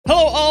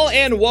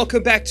and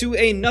welcome back to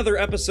another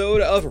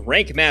episode of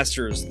Rank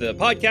Masters, the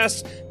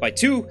podcast by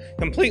two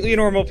completely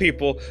normal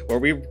people where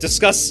we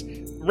discuss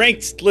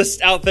ranked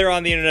lists out there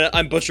on the internet.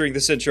 I'm butchering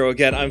this intro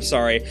again, I'm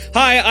sorry.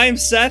 Hi, I'm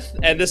Seth,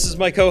 and this is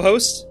my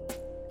co-host.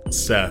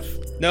 Seth.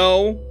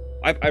 No,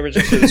 I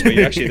registered this way,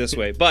 you're actually this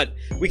way, but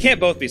we can't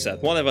both be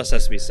Seth. One of us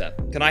has to be Seth.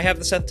 Can I have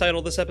the Seth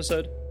title this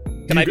episode?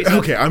 Can I be Seth?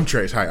 Okay, I'm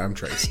Trace. Hi, I'm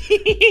Trace.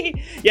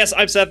 Yes,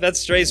 I'm Seth,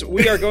 that's Trace.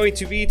 We are going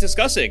to be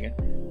discussing,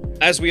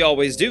 as we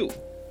always do,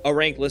 a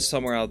ranked list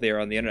somewhere out there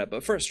on the internet.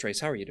 But first, Trace,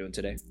 how are you doing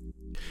today?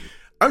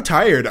 I'm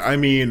tired. I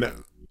mean,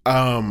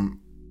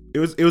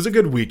 it was a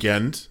good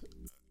weekend.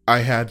 I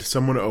had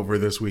someone over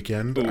this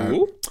weekend.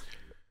 Ooh.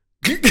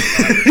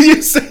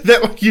 You said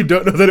that like you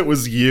don't know that it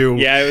was you.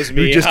 Yeah, it was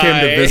me. Who just came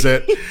to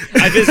visit.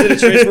 I visited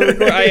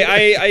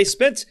Trace. I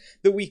spent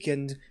the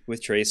weekend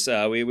with Trace.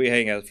 We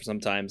hang out for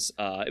sometimes.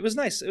 It was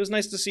nice. It was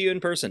nice to see you in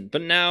person.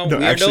 But now we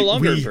are no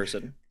longer in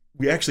person.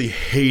 We actually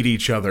hate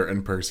each other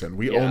in person.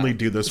 We only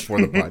do this for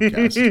the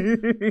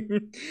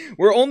podcast.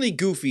 We're only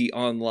goofy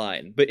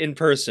online, but in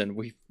person,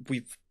 we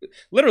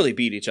literally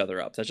beat each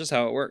other up. That's just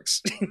how it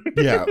works.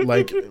 Yeah,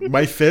 like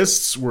my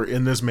fists were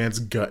in this man's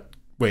gut.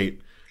 Wait.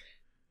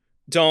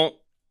 Don't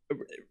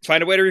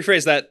find a way to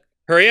rephrase that.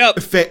 Hurry up.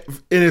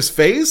 In his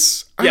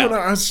face? I Yeah. don't know.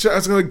 I was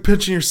gonna like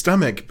pinch in your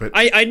stomach, but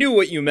I knew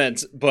what you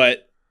meant,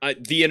 but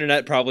the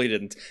internet probably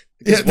didn't.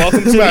 Yeah,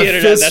 welcome to the my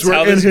internet. fists That's were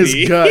how in this his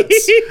be.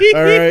 guts.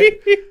 All right.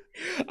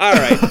 All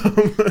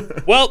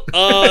right. Well,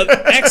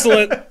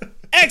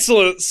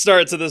 excellent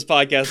start to this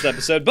podcast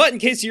episode. But in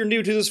case you're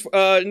new to this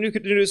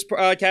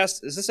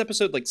podcast, is this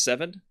episode like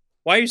 7?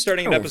 Why are you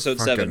starting at episode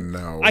 7?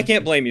 No. I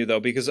can't blame you though,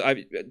 because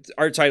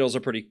our titles are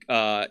pretty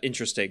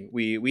interesting.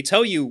 We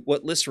tell you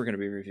what list we're going to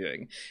be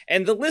reviewing,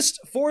 and the list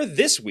for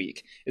this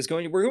week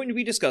we're going to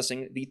be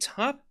discussing the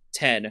top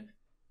 10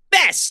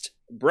 best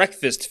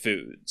breakfast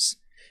foods.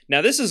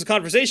 Now, this is a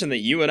conversation that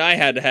you and I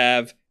had to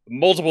have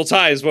multiple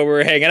times while we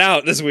were hanging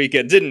out this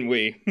weekend, didn't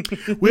we?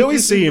 We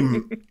always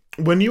seem,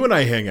 when you and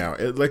I hang out,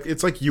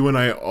 it's like you and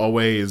I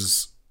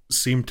always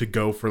seem to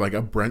go for like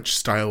a brunch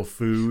style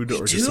food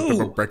or just some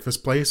type of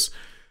breakfast place.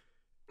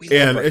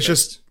 And it's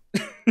just,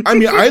 I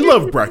mean, I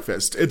love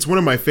breakfast. It's one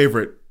of my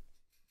favorite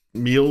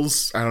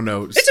meals. I don't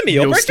know. It's a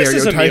meal. Breakfast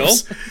is a meal.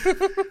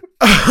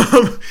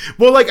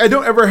 Well, like I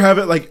don't ever have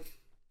it like,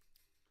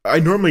 I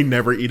normally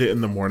never eat it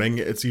in the morning.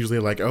 It's usually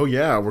like, oh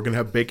yeah, we're going to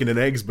have bacon and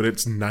eggs, but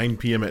it's 9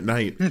 p.m. at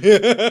night.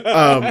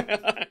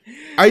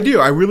 I do.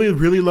 I really,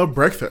 really love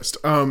breakfast.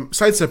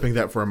 Sidestepping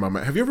that for a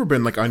moment. Have you ever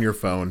been like on your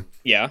phone?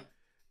 Yeah.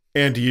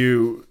 And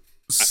you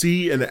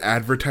see an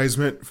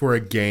advertisement for a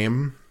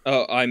game?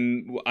 Oh,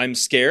 I'm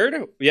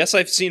scared. Yes,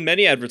 I've seen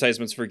many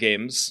advertisements for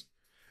games.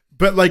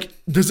 But like,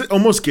 does it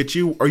almost get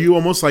you? Are you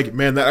almost like,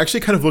 man, that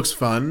actually kind of looks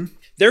fun?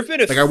 There've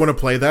been I want to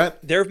play that.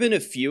 There have been a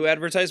few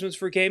advertisements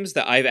for games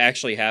that I've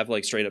actually have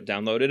like straight up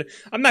downloaded.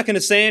 I'm not going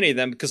to say any of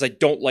them because I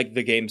don't like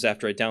the games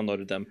after I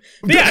downloaded them.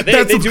 But yeah,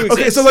 they do exist.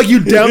 Okay, so like you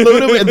download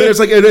them and then it's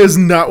like it is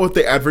not what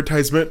the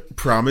advertisement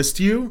promised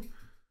you.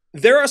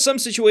 There are some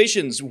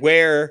situations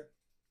where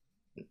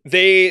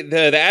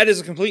the ad is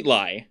a complete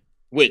lie,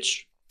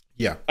 which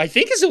I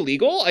think is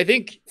illegal. I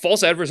think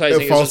false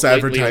advertising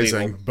is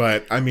illegal.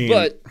 But I mean,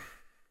 but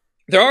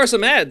there are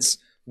some ads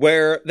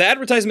where the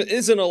advertisement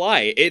isn't a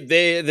lie.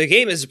 The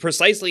game is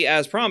precisely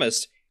as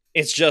promised.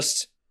 It's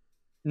just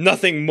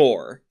nothing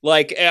more.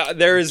 Like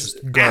there is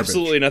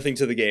absolutely nothing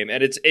to the game,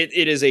 and it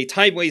is a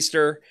time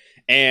waster.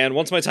 And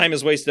once my time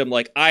is wasted, I'm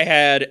like, I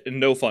had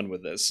no fun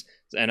with this,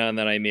 and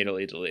then I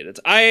immediately delete it.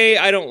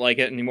 I don't like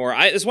it anymore.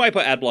 That's why I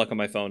put ad block on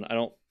my phone. I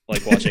don't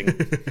like watching.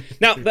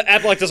 Now the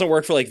ad block doesn't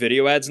work for like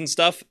video ads and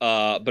stuff,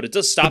 but it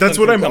does stop. But that's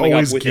them from coming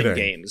up within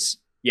games.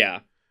 Yeah.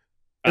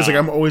 It's like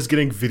I'm always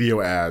getting video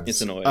ads.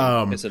 It's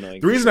annoying. It's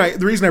annoying.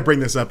 The reason I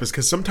bring this up is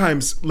because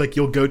sometimes like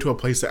you'll go to a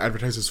place that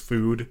advertises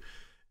food,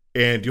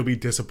 and you'll be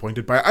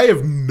disappointed by it. I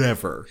have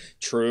never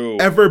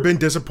ever been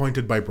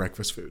disappointed by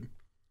breakfast food.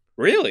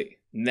 Really?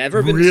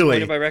 Never been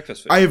disappointed by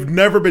breakfast food. I have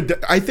never been.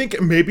 I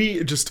think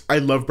maybe just I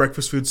love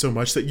breakfast food so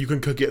much that you can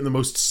cook it in the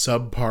most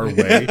subpar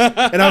way,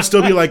 and I'll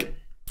still be like,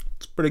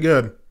 it's pretty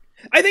good.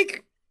 I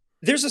think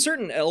there's a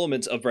certain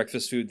element of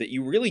breakfast food that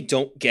you really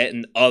don't get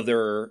in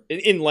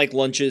like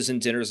lunches and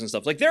dinners and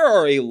stuff. Like there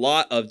are a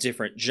lot of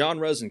different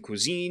genres and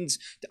cuisines.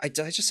 Did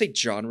I just say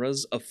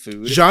genres of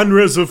food?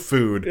 Genres of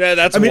food. Yeah,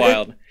 that's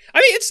wild. I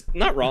mean, it's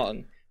not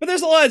wrong, but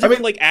there's a lot of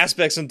different like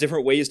aspects and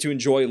different ways to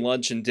enjoy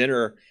lunch and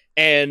dinner,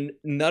 and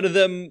none of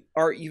them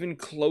are even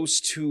close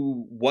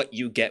to what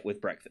you get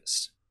with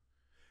breakfast.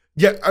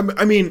 Yeah,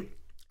 I mean,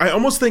 I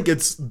almost think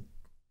it's.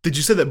 Did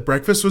you say that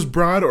breakfast was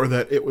broad or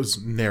that it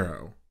was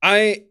narrow?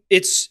 I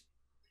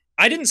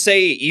didn't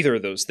say either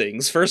of those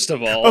things, first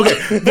of all.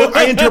 Okay, well,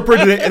 I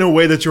interpreted it in a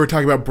way that you were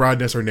talking about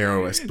broadness or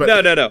narrowness. But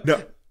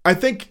no. I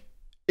think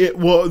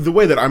the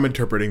way that I'm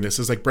interpreting this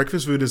is like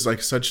breakfast food is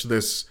like such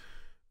this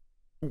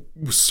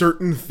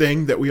certain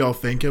thing that we all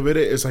think of it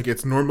is like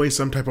it's normally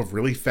some type of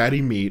really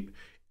fatty meat,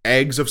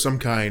 eggs of some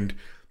kind,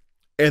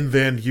 and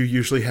then you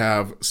usually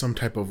have some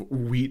type of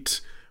wheat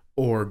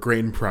or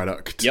grain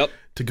product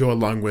to go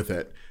along with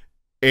it.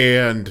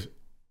 And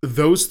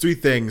those three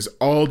things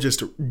all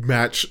just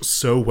match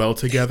so well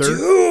together.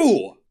 They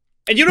do!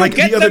 And you don't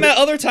get them at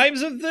other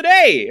times of the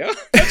day.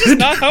 That's just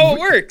not how it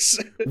works.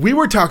 We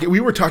were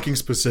talking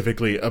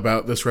specifically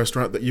about this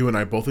restaurant that you and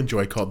I both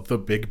enjoy called The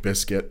Big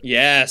Biscuit.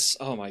 Yes.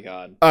 Oh my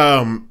God.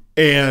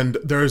 And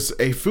there's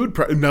a food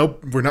no,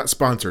 we're not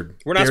sponsored.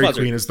 We're not Dairy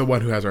sponsored. Queen is the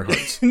one who has our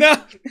hearts. No.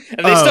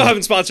 And they still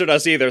haven't sponsored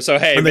us either. So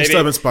hey, and they still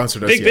haven't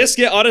sponsored us Big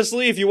Biscuit,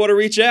 honestly, if you want to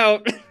reach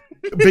out.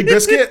 Big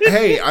Biscuit?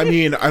 Hey, I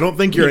mean, I don't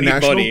think you're a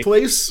national money.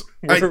 place.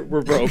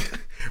 We're broke.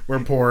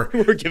 We're poor.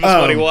 Give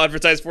us money, we'll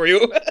advertise for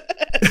you.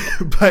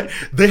 But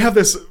they have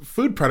this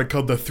food product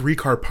called the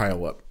 3-car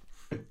pileup.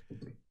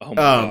 Oh my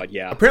God,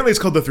 yeah. Apparently it's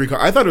called the 3-car.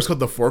 I thought it was called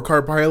the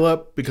 4-car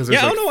pileup because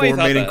there's 4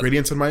 main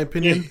ingredients in my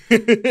opinion.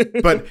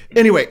 But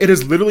anyway, it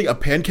is literally a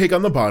pancake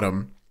on the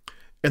bottom,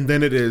 and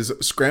then it is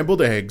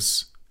scrambled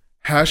eggs,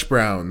 hash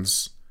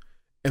browns,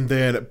 and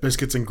then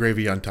biscuits and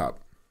gravy on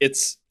top.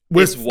 It's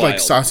with wild.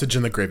 Sausage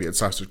in the gravy. It's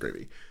sausage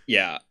gravy.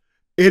 Yeah.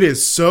 It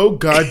is so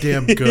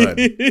goddamn good.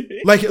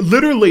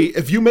 Literally,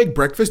 if you make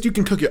breakfast, you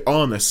can cook it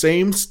all in the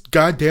same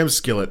goddamn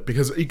skillet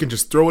because you can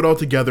just throw it all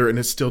together and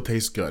it still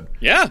tastes good.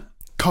 Yeah.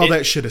 Call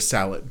that shit a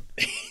salad.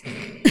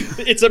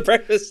 It's a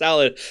breakfast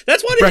salad.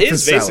 That's what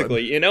breakfast it is,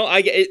 basically.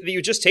 Salad.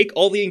 You just take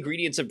all the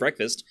ingredients of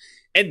breakfast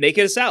and make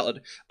it a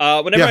salad.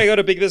 Whenever I go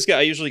to Big Biscuit,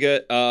 I usually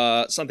get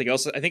something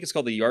else. I think it's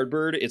called the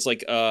Yardbird. It's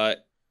like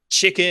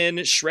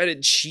chicken,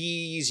 shredded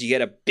cheese, you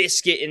get a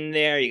biscuit in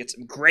there, you get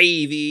some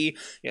gravy,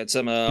 you get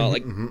some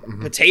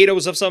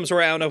potatoes of some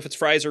sort. I don't know if it's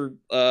fries or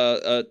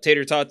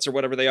tater tots or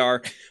whatever they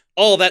are.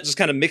 All of that just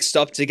kind of mixed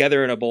up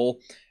together in a bowl.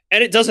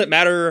 And it doesn't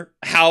matter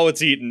how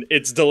it's eaten.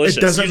 It's delicious.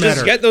 It doesn't matter.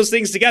 Just get those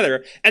things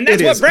together. And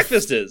that's what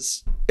breakfast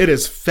is. It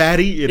is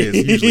fatty. It is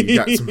usually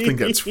got something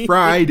that's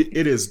fried.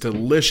 It is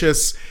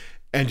delicious.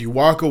 And you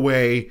walk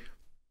away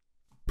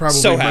probably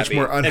so much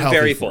more unhealthy and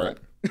very full.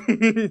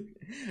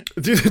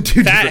 Dude,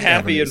 fat,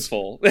 happy, and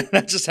full.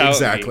 That's just how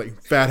exactly.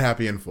 Fat,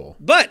 happy, and full.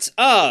 But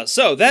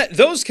so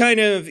those kind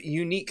of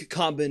unique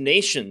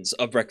combinations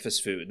of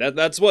breakfast food.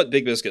 That's what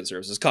Big Biscuit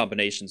serves, is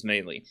combinations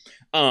mainly.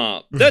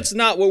 That's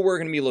not what we're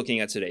going to be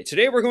looking at today.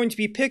 Today we're going to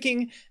be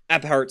picking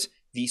apart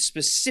the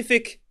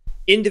specific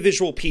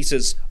individual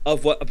pieces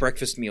of what a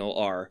breakfast meal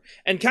are,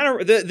 and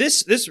kind of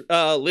this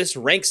list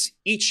ranks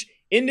each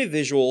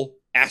individual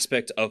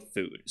aspect of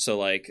food.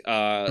 So I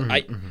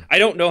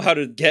don't know how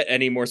to get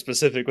any more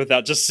specific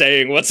without just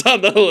saying what's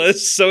on the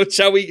list. So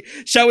shall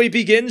we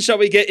begin? Shall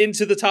we get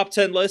into the top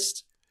 10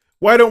 list?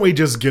 Why don't we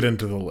just get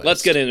into the list?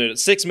 Let's get into it.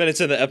 6 minutes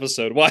in the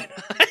episode. Why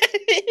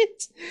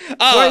not?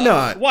 Why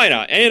not? Why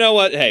not? And you know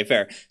what? Hey,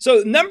 fair.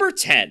 So number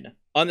 10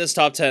 on this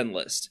top 10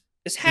 list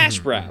is hash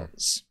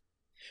browns,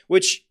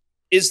 which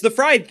is the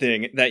fried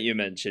thing that you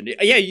mentioned.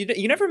 Yeah,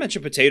 you never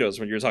mentioned potatoes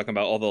when you were talking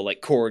about all the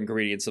core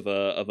ingredients of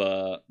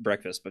a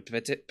breakfast, but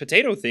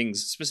potato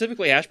things,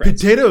 specifically hash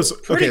browns. Potatoes.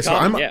 Okay, so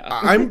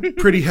I'm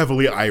pretty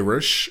heavily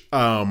Irish.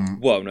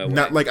 Whoa, no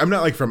way. I'm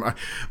not from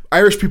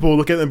Irish people will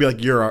look at it and be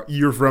like,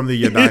 you're from the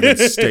United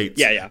States.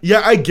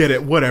 Yeah, I get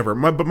it. Whatever.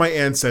 But my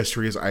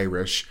ancestry is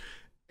Irish,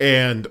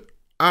 and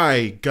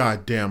I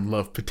goddamn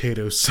love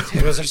potatoes so much.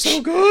 Potatoes are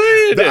so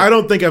good. I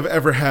don't think I've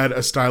ever had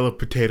a style of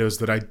potatoes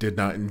that I did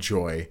not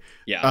enjoy.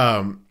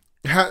 Yeah.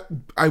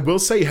 I will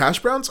say hash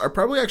browns are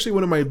probably actually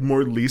one of my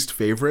more least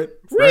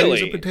favorite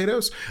varieties of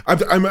potatoes.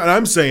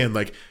 I'm saying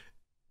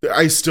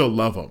I still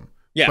love them.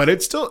 Yeah. But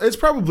it's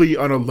probably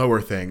on a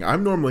lower thing.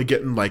 I'm normally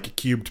getting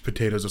cubed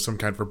potatoes of some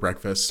kind for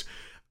breakfast.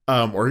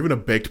 Or even a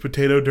baked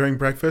potato during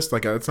breakfast.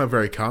 That's not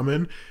very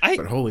common.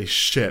 But holy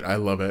shit, I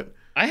love it.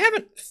 I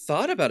haven't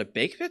thought about a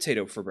baked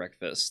potato for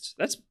breakfast.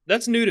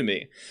 That's new to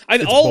me.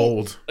 It's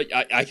bold.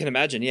 I can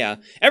imagine, yeah.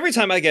 Every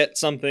time I get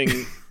something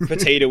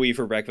potato-y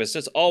for breakfast,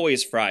 it's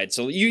always fried.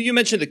 So you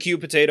mentioned the cube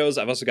potatoes.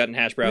 I've also gotten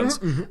hash browns.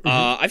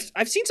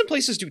 I've seen some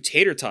places do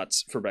tater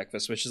tots for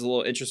breakfast, which is a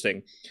little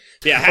interesting.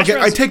 Yeah, hash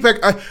browns.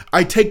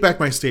 I take back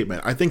my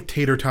statement. I think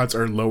tater tots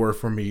are lower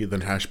for me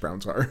than hash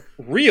browns are.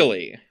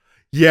 Really?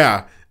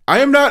 Yeah. I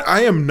am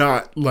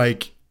not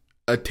like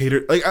a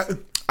tater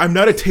I'm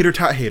not a tater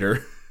tot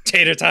hater.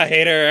 Tater tot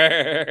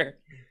hater.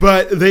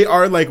 But they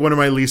are one of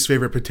my least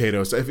favorite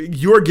potatoes. If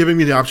you are giving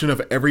me the option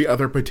of every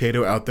other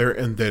potato out there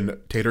and then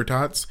tater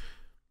tots,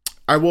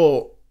 I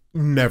will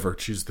never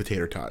choose the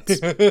tater tots.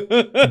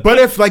 But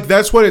if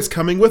that's what it's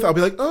coming with, I'll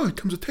be like, oh, it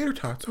comes with tater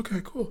tots. Okay,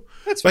 cool.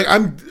 That's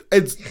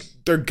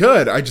they're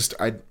good.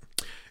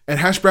 And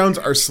hash browns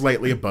are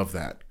slightly above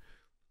that.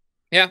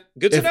 Yeah,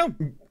 good to know.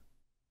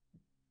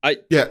 I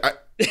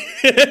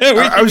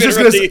was just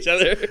gonna say, each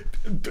other.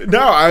 No,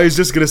 I was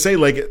just gonna say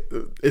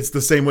it's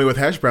the same way with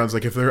hash browns.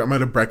 If I'm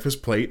at a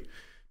breakfast plate,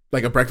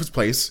 a breakfast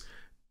place,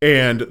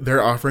 and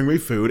they're offering me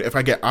food, if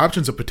I get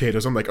options of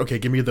potatoes, I'm like, okay,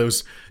 give me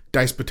those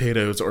diced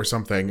potatoes or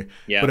something.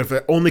 Yeah. But if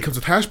it only comes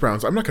with hash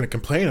browns, I'm not gonna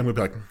complain. I'm gonna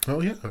be like,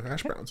 oh yeah,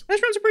 hash browns. Hash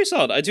browns are pretty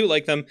solid. I do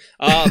like them.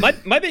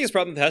 My biggest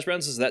problem with hash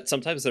browns is that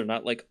sometimes they're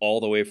not all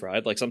the way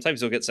fried.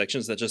 Sometimes you'll get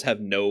sections that just have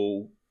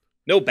no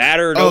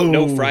batter,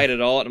 no fried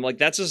at all, and I'm like,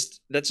 that's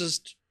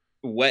just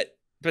wet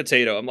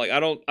potato. I'm like,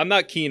 I'm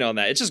not keen on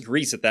that. It's just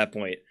grease at that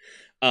point.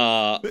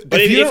 But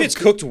if it's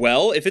cooked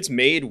well, if it's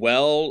made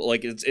well,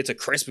 like it's a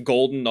crisp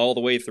golden all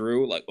the way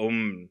through, like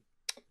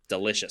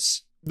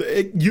delicious.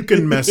 You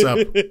can mess up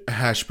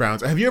hash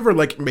browns. Have you ever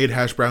like made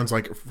hash browns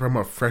like from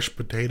a fresh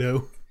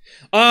potato?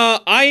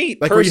 I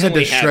like where you had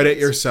to shred it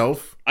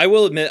yourself. I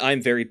will admit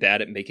I'm very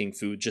bad at making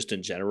food just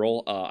in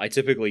general. I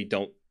typically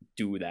don't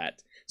do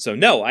that. So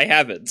no, I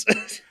haven't.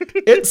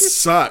 It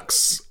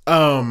sucks.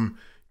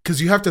 Because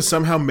you have to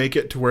somehow make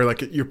it to where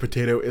like your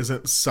potato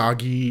isn't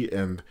soggy,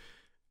 and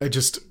it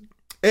just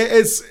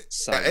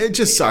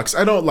sucks.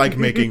 I don't like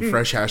making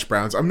fresh hash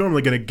browns. I'm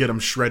normally gonna get them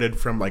shredded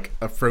from like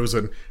a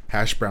frozen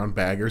hash brown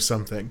bag or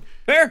something.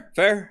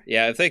 Fair.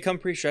 Yeah, if they come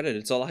pre-shredded,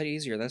 it's a lot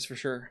easier. That's for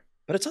sure.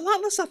 But it's a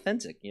lot less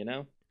authentic, you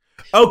know.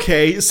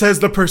 Okay, says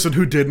the person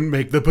who didn't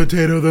make the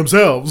potato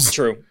themselves.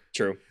 True.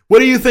 What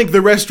do you think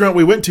the restaurant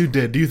we went to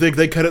did? Do you think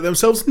they cut it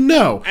themselves?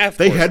 No.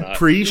 They had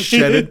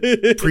pre-shredded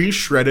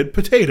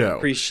potato.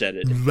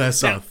 Pre-shredded.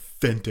 Less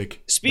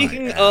authentic.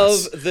 Speaking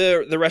of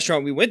the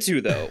restaurant we went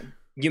to, though,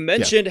 you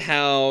mentioned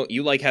how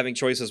you like having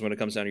choices when it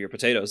comes down to your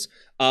potatoes.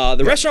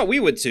 The restaurant we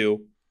went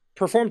to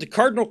performed a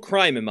cardinal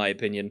crime, in my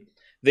opinion.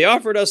 They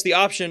offered us the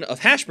option of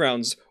hash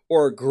browns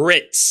or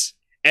grits.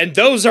 And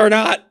those are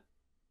not...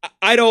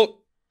 I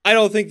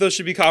don't think those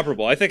should be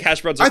comparable. I think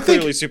hash browns are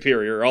clearly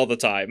superior all the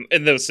time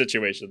in those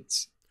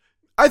situations.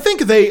 I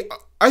think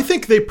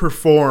they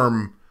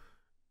perform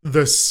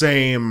the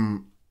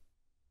same.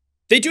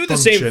 They do the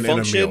same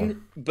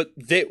function, but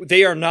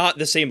they are not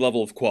the same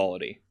level of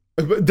quality.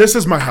 This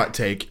is my hot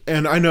take,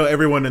 and I know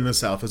everyone in the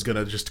South is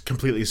gonna just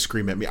completely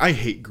scream at me. I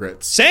hate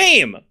grits.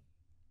 Same.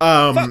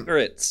 Fuck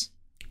grits.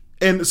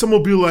 And someone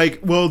will be like,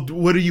 well,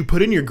 what do you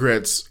put in your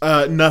grits?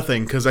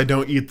 Nothing, because I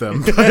don't eat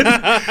them.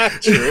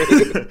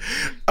 True.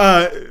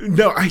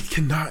 No, I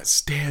cannot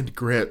stand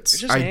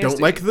grits. I don't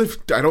like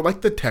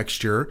the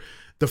texture.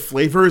 The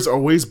flavor is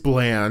always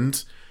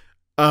bland.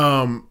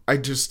 I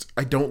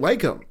don't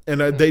like them.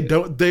 And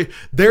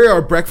they are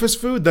a breakfast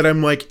food that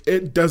I'm like,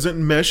 it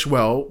doesn't mesh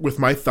well with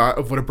my thought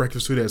of what a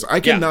breakfast food is.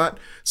 I cannot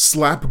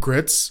slap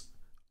grits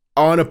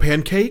on a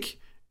pancake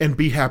and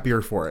be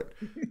happier for it.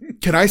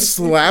 Can I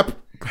slap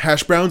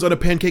hash browns on a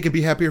pancake and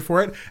be happier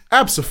for it?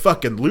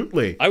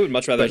 Abso-fucking-lutely. I would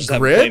much rather just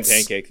have a plain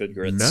pancake than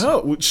grits.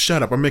 No,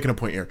 shut up. I'm making a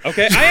point here.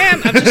 Okay, I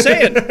am. I'm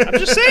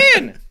just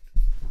saying.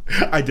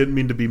 I didn't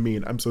mean to be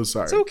mean. I'm so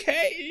sorry. It's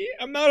okay.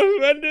 I'm not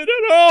offended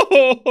at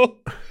all.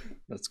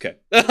 That's okay.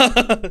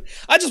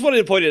 I just wanted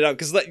to point it out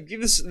because like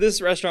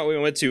this restaurant we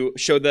went to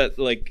showed that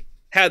like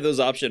had those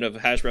option of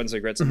hash browns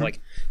and grits. I'm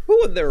like,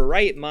 who in their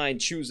right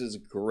mind chooses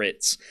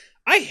grits?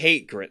 I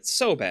hate grits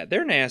so bad.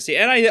 They're nasty.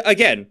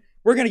 And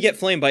we're going to get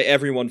flamed by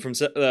everyone from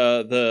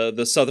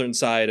the southern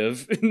side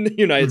of the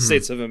United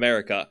States of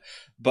America.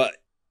 But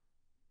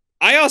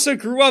I also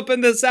grew up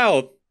in the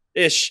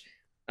South-ish.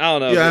 I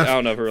don't know. Yeah, I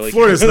don't know if it really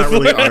Florida's not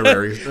really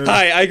honorary.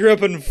 Hi, I grew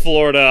up in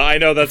Florida. I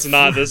know that's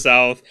not the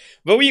South.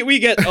 But we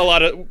get a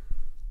lot of...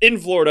 In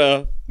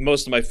Florida,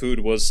 most of my food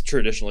was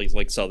traditionally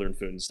like Southern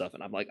food and stuff.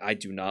 And I'm like, I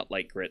do not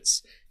like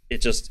grits.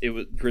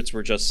 Grits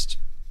were just...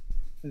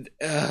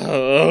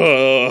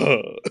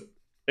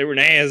 They were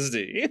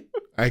nasty.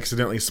 I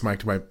accidentally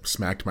smacked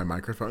my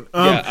microphone.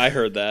 Yeah, I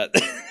heard that.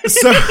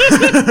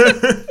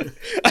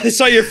 I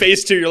saw your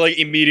face too. You're like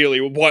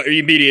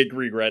immediate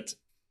regret.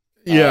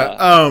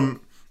 Yeah.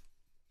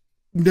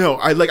 No,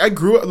 I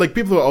grew up like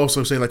people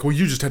also say like, well,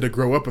 you just had to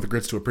grow up with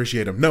grits to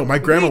appreciate them. No, my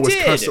grandma was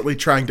constantly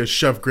trying to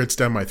shove grits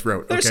down my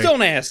throat. They're still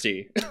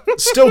nasty.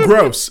 Still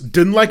gross.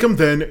 Didn't like them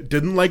then.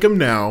 Didn't like them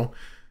now.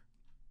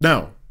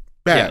 No,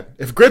 bad.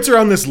 Yeah. If grits are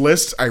on this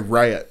list, I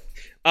riot.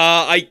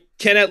 I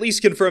can at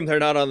least confirm they're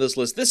not on this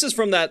list. This is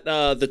from that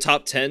the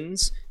top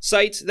 10s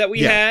site that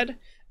we had,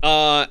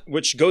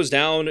 which goes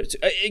down.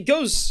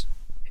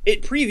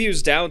 It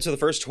previews down to the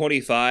first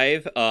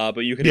 25,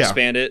 but you can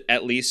expand it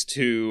at least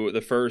to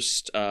the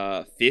first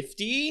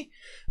 50.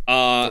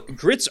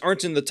 Grits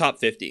aren't in the top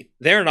 50.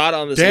 They're not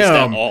on this list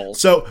at all.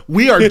 So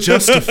we are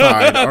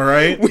justified, all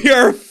right? We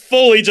are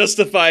fully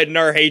justified in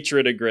our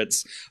hatred of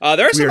grits.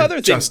 There are some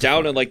other things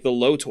down in like the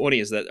low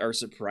 20s that are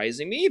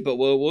surprising me, but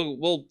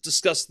we'll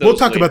discuss those. We'll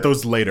talk about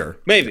those later.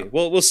 Maybe.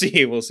 We'll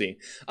see.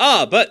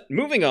 But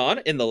moving on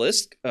in the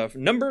list,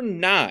 number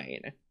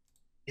 9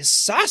 is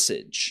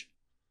sausage.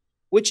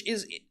 Which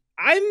is,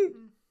 I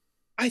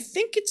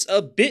think it's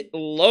a bit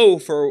low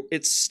for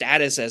its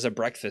status as a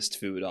breakfast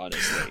food,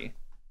 honestly.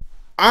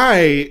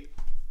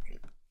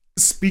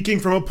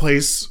 Speaking from a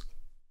place,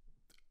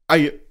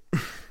 I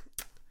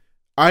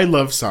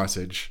love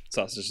sausage.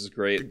 Sausage is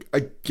great.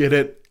 I get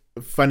it.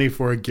 Funny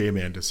for a gay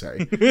man to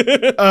say.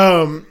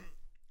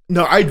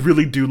 No, I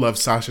really do love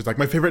sausage. Like,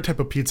 my favorite type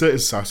of pizza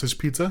is sausage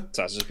pizza.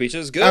 Sausage pizza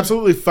is good.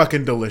 Absolutely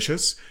fucking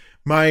delicious.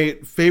 My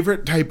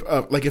favorite type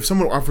of, like, if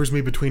someone offers me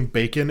between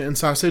bacon and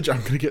sausage, I'm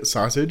going to get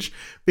sausage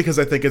because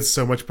I think it's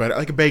so much better.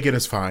 Like, bacon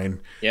is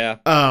fine. Yeah.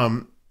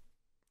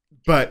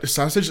 But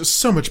sausage is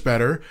so much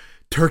better.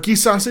 Turkey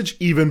sausage,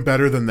 even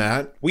better than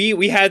that.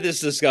 We had this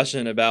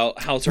discussion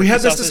about how turkey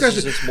sausage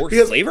is just more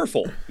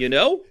flavorful, you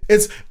know?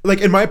 It's,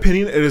 like, in my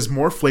opinion, it is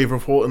more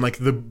flavorful in, like,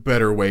 the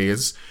better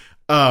ways.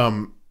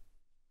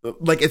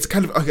 like it's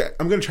kind of okay.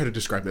 I'm gonna try to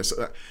describe this.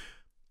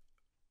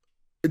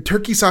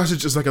 Turkey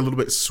sausage is like a little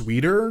bit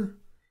sweeter.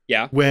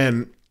 Yeah.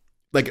 When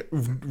like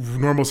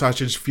normal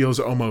sausage feels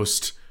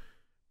almost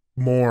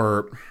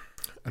more,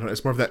 I don't know,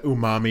 it's more of that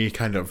umami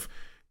kind of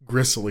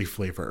gristly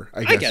flavor,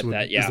 I guess. Get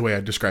that, is the way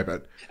I'd describe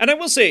it. And I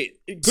will say,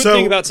 good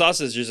thing about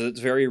sausage is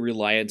it's very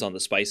reliant on the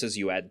spices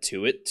you add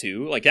to it,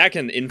 too. Like, that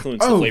can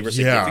influence the flavor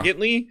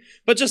significantly.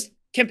 But just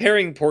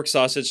comparing pork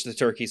sausage to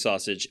turkey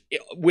sausage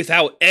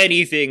without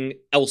anything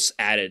else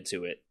added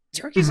to it,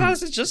 turkey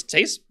sausage just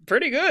tastes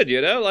pretty good, you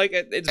know? Like,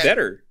 it's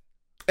better.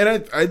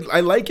 And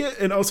I like it,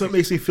 and also it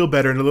makes me feel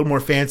better and a little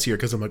more fancier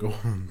because I'm like, oh,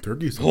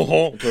 turkey sausage.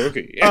 Oh,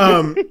 turkey.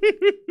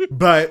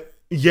 But,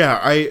 yeah,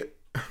 I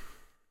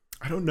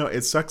don't know.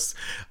 It sucks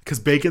because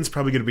bacon's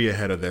probably going to be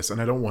ahead of this, and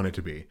I don't want it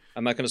to be.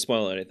 I'm not going to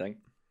spoil anything.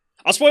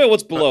 I'll spoil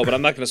what's below, but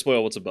I'm not going to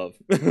spoil what's above.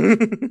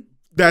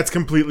 That's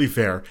completely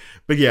fair.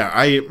 But yeah,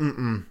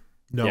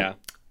 no. Yeah.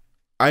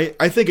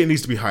 I think it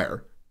needs to be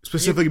higher,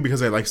 specifically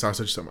because I like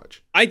sausage so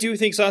much. I do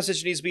think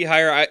sausage needs to be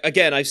higher.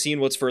 Again, I've seen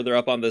what's further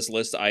up on this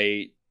list.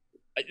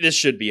 This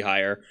should be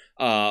higher.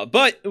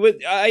 But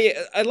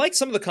I like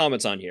some of the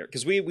comments on here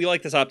because we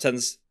like the top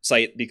 10s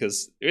site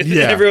because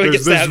everyone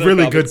gets to have their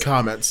really comments. Good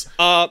comments.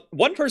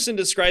 One person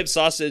describes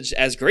sausage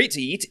as great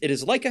to eat. It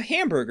is like a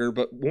hamburger,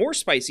 but more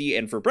spicy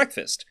and for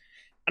breakfast.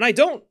 And I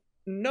don't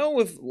know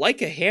if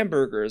like a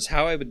hamburger is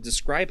how I would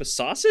describe a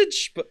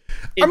sausage, but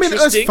I mean,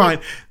 that's fine.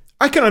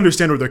 I can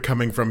understand where they're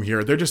coming from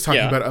here. They're just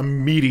talking about a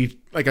meaty,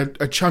 like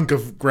a chunk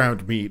of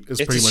ground meat is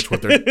pretty much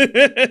what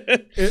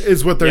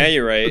they're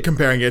you're right.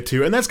 comparing it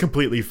to. And that's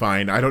completely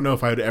fine. I don't know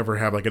if I would ever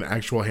have like an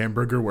actual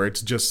hamburger where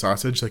it's just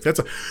sausage. Like that's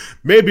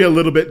maybe a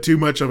little bit too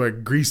much of a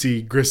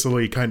greasy,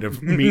 gristly kind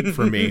of meat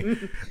for me.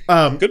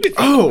 Could be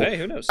fun. Hey,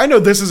 who knows? I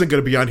know this isn't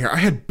going to be on here. I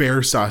had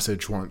bear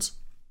sausage once.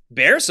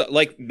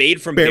 Like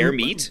made from bear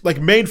meat? Like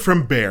made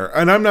from bear.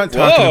 And I'm not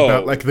talking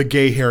about like the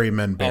gay hairy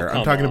men bear.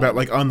 I'm talking about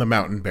like on the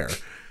mountain bear.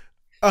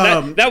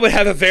 That would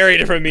have a very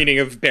different meaning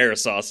of bear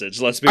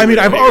sausage. Let's be real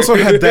I've here. also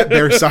had that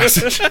bear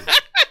sausage.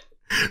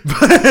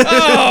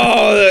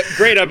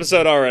 Great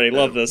episode already.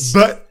 Love this.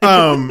 But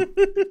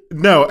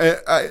no,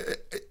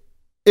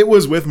 it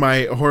was with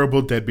my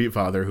horrible deadbeat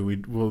father, who we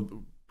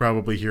will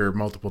probably hear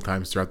multiple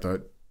times throughout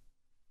the.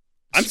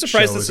 I'm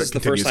surprised this is the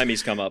first time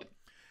he's come up.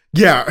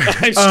 Yeah,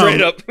 I'm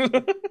straight up.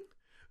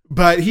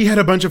 But he had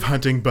a bunch of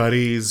hunting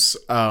buddies,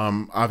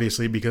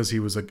 obviously because he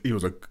was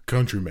a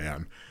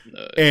countryman,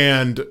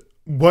 and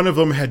one of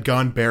them had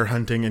gone bear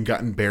hunting and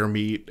gotten bear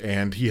meat,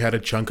 and he had a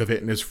chunk of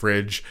it in his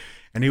fridge,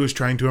 and he was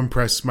trying to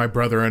impress my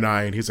brother and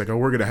I, and he's like, oh,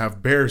 we're going to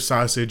have bear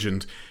sausage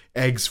and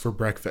eggs for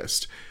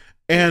breakfast.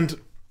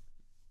 And,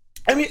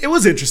 I mean, it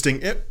was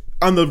interesting.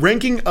 On the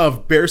ranking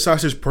of bear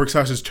sausage, pork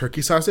sausage,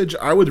 turkey sausage,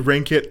 I would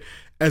rank it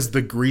as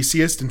the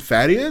greasiest and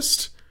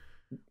fattiest,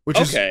 which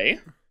is...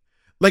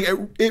 Like,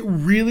 it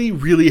really,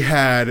 really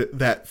had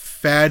that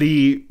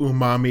fatty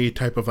umami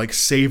type of, like,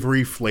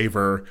 savory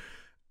flavor.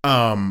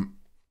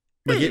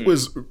 It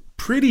was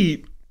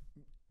pretty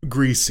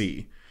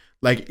greasy,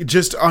 like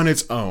just on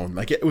its own.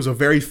 Like it was a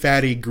very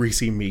fatty,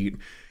 greasy meat,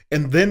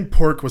 and then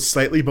pork was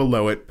slightly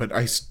below it,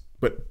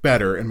 but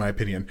better in my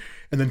opinion.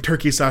 And then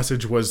turkey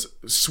sausage was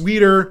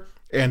sweeter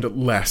and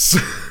less,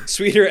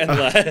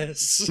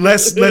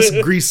 less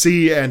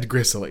greasy and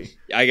gristly.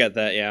 I get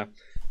that. Yeah,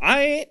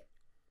 I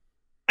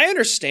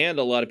understand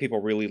a lot of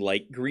people really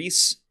like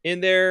grease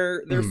in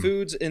their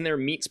foods, in their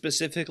meat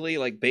specifically,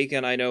 like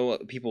bacon. I know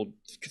people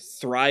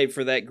thrive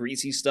for that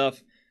greasy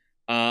stuff.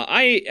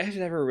 I've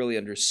never really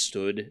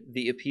understood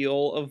the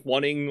appeal of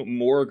wanting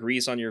more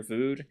grease on your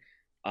food.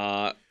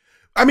 I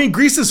mean,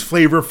 grease is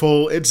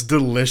flavorful. It's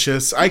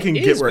delicious. I can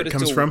get where it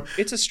comes from.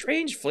 It's a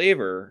strange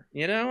flavor,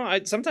 you know.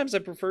 Sometimes I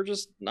prefer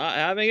just not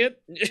having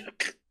it.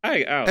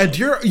 And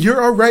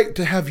you're all right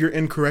to have your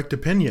incorrect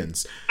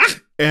opinions.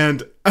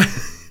 And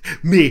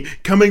me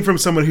coming from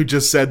someone who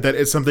just said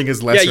that something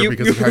is lesser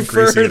because of how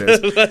greasy it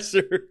is.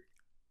 Lesser.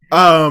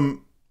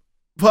 Well,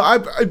 I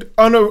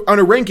on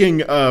a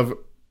ranking of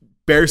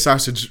bear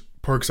sausage,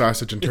 pork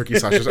sausage, and turkey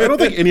sausage, I don't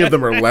think any of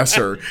them are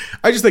lesser.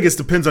 I just think it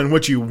depends on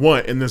what you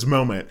want in this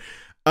moment.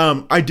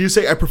 I do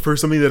say I prefer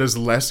something that is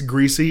less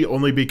greasy,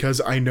 only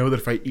because I know that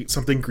if I eat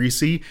something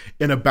greasy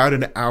in about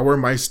an hour,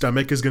 my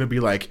stomach is going to be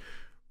like,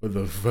 "What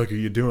the fuck are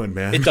you doing,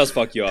 man?" It does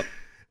fuck you up.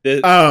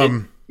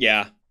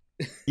 Yeah.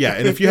 Yeah,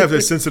 and if you have a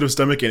sensitive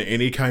stomach in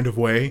any kind of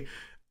way,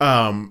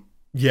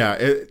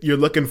 you're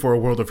looking for a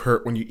world of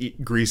hurt when you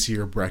eat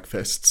greasier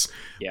breakfasts,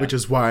 which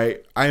is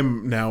why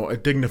I'm now a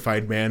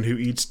dignified man who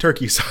eats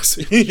turkey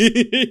sausage.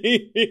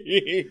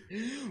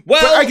 Well,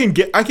 but I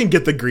can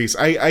get the grease.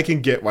 I can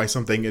get why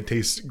something it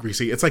tastes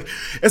greasy. It's like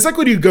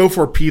when you go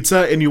for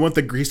pizza and you want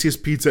the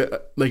greasiest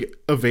pizza like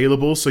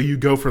available, so you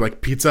go for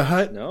like Pizza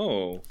Hut.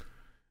 No.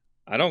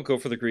 I don't go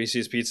for the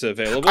greasiest pizza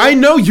available. I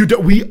know you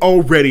don't. We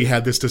already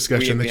had this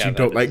discussion that you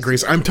don't like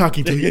grease. I'm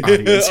talking to the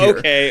audience here.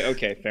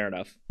 Okay, fair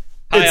enough.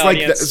 Hi,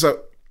 audience. Like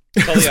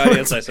tell the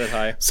audience I said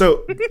hi.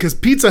 So, because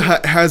Pizza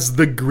Hut has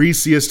the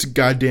greasiest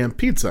goddamn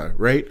pizza,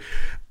 right?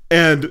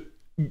 And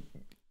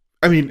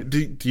I mean,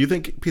 do you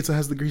think pizza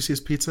has the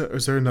greasiest pizza, or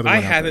is there another one?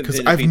 I haven't,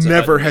 because I've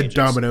never had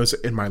Domino's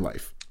in my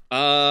life.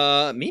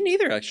 Me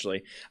neither,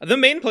 actually. The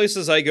main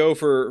places I go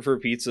for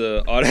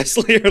pizza,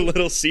 honestly, are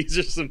Little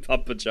Caesars and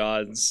Papa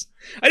John's.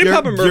 I do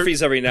Papa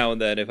Murphy's every now and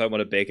then if I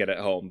want to bake it at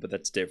home, but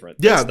that's different.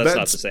 That's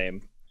not the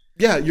same.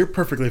 Yeah, you're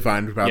perfectly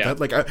fine about that.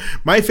 Like,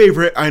 my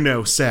favorite, I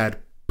know, sad,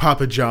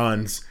 Papa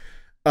John's.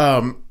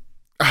 I'll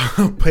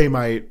pay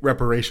my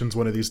reparations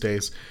one of these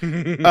days.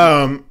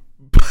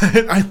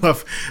 But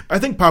I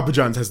think Papa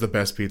John's has the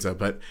best pizza,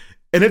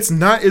 and it's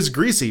not as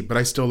greasy, but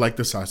I still like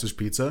the sausage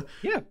pizza.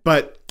 Yeah.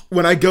 But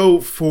when I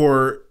go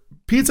for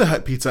Pizza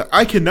Hut pizza,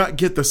 I cannot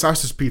get the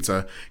sausage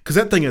pizza because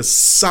that thing is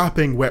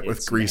sopping wet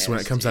with grease when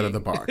it comes out of the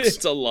box.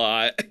 It's a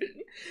lot.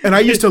 And I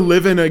used to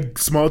live in a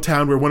small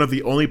town where one of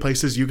the only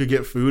places you could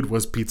get food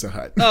was Pizza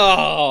Hut.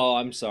 Oh,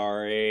 I'm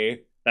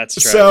sorry. That's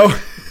tragic. So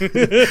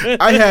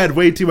I had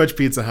way too much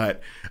Pizza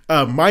Hut.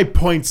 My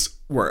points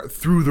were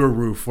through the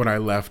roof when I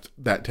left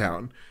that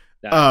town.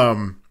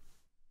 And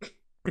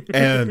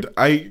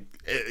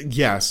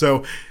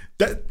so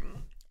that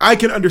I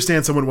can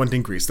understand someone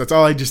wanting grease. That's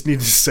all I just need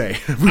to say.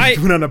 We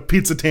went on a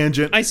pizza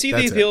tangent. I see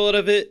the appeal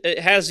of it. It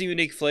has a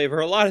unique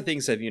flavor. A lot of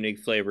things have unique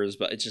flavors,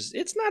 but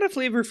it's not a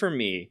flavor for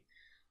me.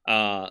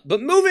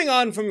 But moving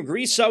on from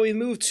grease, shall we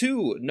move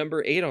to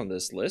number 8 on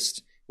this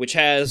list, which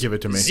has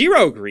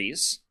 0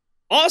 grease.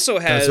 Also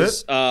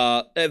has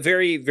a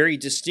very, very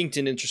distinct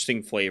and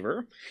interesting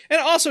flavor, and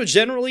also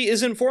generally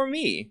isn't for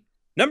me.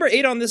 Number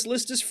 8 on this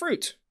list is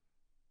fruit.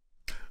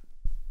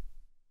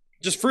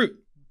 Just fruit.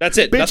 That's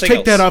it. Bitch, nothing take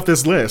else. That off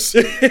this list.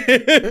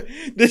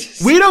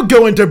 We don't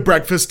go into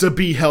breakfast to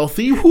be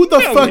healthy. Who the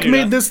fuck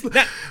made this?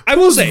 Now,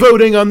 Who's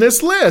voting on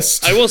this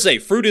list? I will say,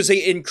 fruit is an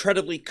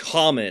incredibly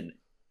common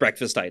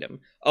breakfast item.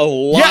 A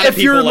lot of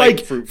people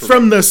like fruit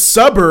from the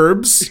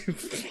suburbs.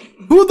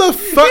 Who the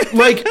fuck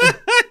like?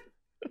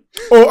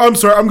 Oh, I'm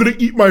sorry. I'm gonna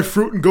eat my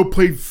fruit and go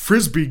play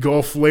frisbee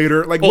golf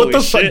later. Like, holy what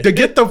the shit.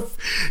 fuck?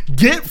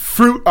 Get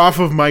fruit off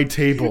of my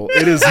table.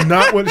 It is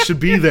not what should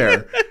be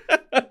there.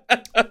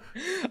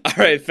 All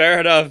right, fair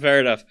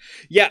enough.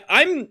 Yeah,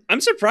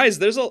 I'm surprised.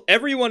 There's no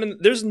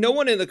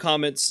one in the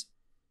comments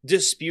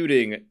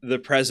disputing the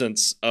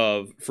presence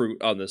of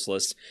fruit on this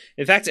list.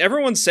 In fact,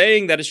 everyone's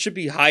saying that it should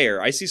be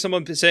higher. I see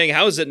someone saying,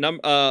 "How is it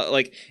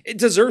like it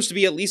deserves to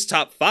be at least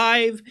top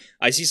 5."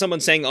 I see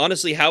someone saying,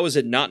 "Honestly, how is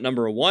it not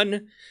number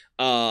 1?"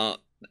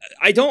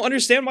 I don't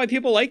understand why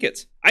people like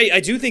it. I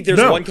do think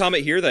there's one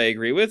comment here that I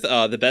agree with.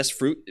 The best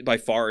fruit by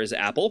far is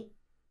apple.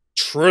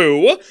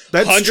 True.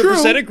 That's 100%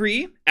 true.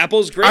 Agree.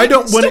 Apple's great. I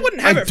don't want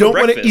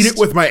to eat it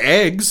with my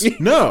eggs.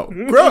 No.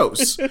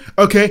 Gross.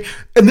 Okay.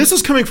 And this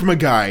is coming from a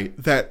guy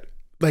that,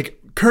 like,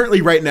 currently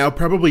right now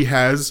probably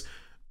has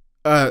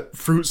a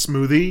fruit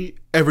smoothie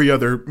every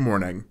other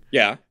morning.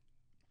 Yeah.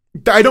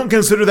 I don't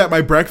consider that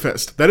my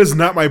breakfast. That is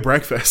not my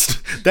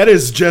breakfast. That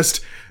is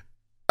just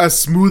a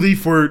smoothie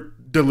for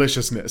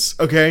deliciousness.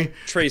 Okay?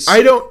 Trace.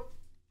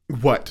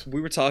 What?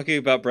 We were talking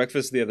about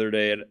breakfast the other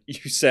day, and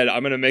you said,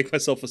 I'm going to make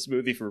myself a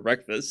smoothie for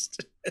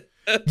breakfast.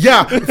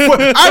 Yeah.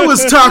 I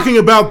was talking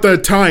about the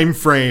time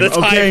frame,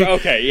 okay?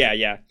 Okay,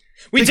 yeah.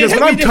 We did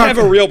have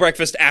a real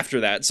breakfast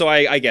after that, so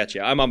I get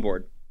you. I'm on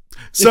board.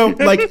 So,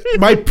 like,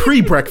 my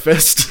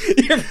pre-breakfast.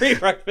 Your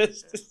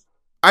pre-breakfast.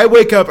 I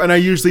wake up, and I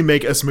usually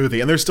make a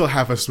smoothie, and there's still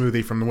half a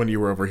smoothie from when you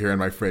were over here in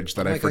my fridge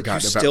that I've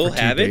forgotten about for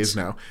 2 days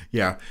now.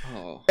 Yeah.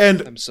 Oh, and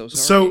I'm so sorry.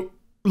 So,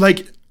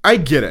 like, I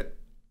get it.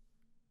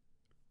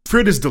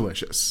 Fruit is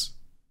delicious,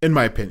 in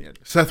my opinion.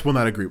 Seth will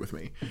not agree with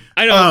me.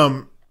 I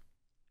know.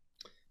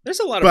 There's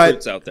a lot of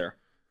fruits out there.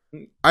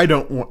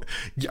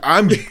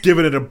 I'm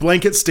giving it a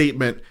blanket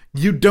statement.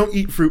 You don't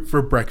eat fruit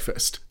for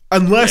breakfast.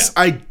 Unless,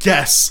 I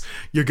guess,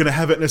 you're going to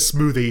have it in a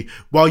smoothie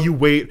while you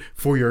wait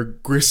for your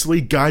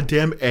gristly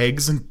goddamn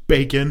eggs and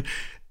bacon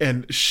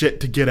and shit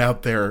to get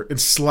out there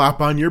and slop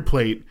on your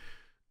plate.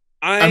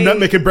 I'm not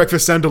making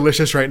breakfast sound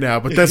delicious right now,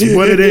 but that's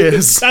what it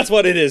is. That's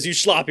what it is. You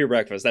slop your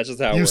breakfast. That's just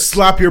how it works. You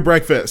slop your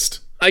breakfast.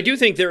 I do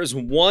think there is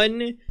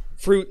one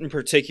fruit in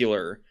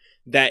particular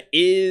that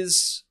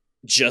is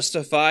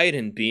justified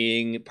in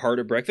being part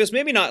of breakfast.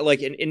 Maybe not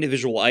like an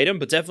individual item,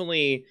 but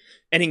definitely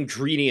an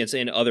ingredient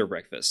in other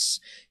breakfasts.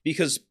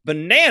 Because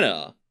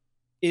banana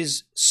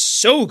is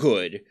so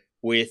good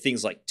with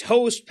things like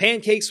toast,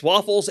 pancakes,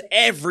 waffles,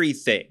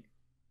 everything.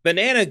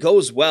 Banana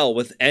goes well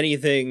with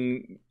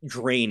anything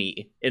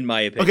grainy, in my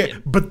opinion.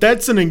 Okay, but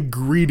that's an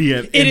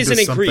ingredient. It is an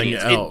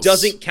ingredient. Else. It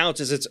doesn't count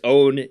as its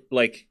own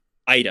like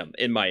item,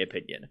 in my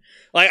opinion.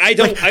 Like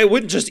I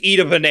wouldn't just eat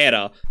a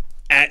banana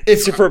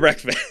for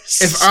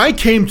breakfast. If I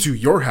came to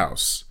your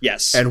house,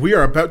 yes, and we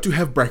are about to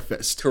have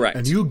breakfast, correct,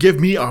 and you give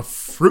me a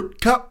fruit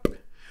cup,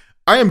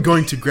 I am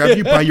going to grab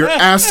you by your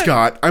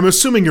ascot. I'm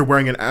assuming you're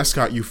wearing an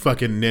ascot, you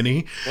fucking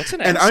ninny. What's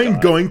an ascot? And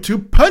I'm going to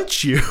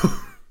punch you.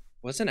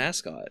 What's an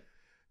ascot?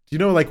 Do you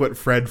know, like, what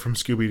Fred from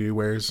Scooby-Doo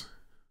wears?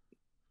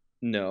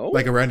 No.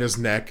 Like, around his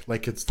neck,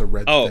 like it's the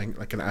red thing,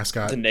 like an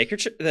ascot.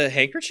 The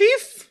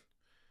handkerchief?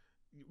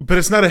 But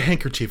it's not a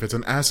handkerchief, it's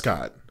an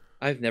ascot.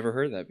 I've never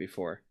heard that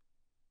before.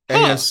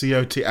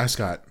 ASCOT,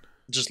 ascot.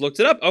 just looked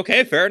it up.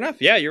 Okay, fair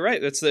enough. Yeah, you're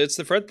right. It's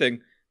the Fred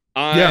thing.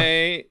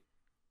 I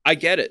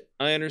get it.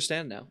 I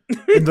understand now.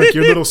 And like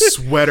your little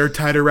sweater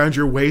tied around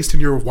your waist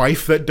and your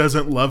wife that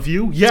doesn't love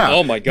you. Yeah.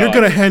 Oh my God. You're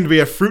going to hand me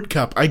a fruit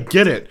cup. I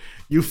get it.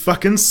 You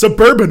fucking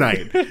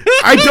suburbanite.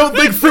 I don't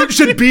think fruit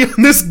should be on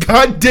this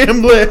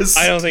goddamn list.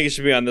 I don't think it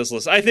should be on this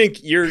list. I think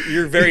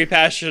you're very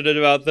passionate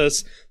about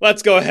this.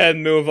 Let's go ahead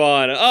and move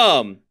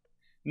on.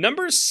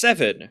 Number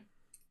 7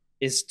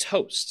 is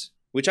toast,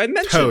 which I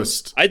mentioned.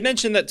 Toast. I'd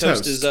mentioned that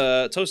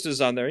toast is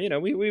on there. You know,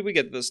 we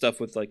get the stuff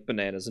with like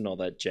bananas and all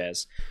that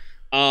jazz.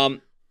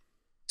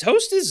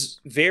 Toast is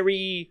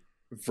very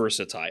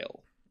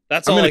versatile.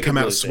 That's all. I'm gonna come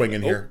out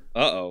swinging here.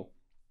 Uh-oh.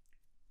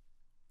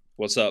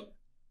 What's up?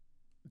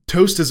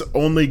 Toast is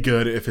only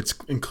good if it's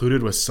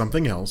included with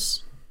something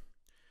else.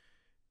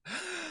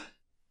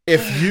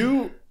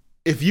 I'm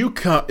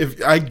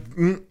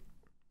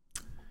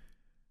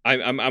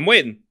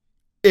waiting.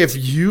 If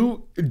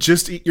you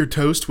just eat your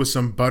toast with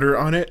some butter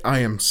on it, I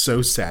am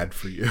so sad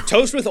for you.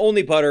 Toast with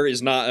only butter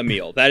is not a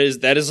meal. That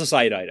is a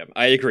side item.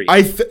 I agree.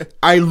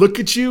 I look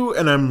at you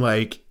and I'm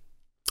like,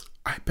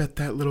 I bet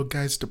that little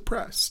guy's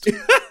depressed.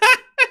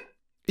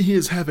 He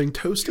is having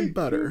toast and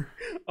butter.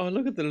 Oh,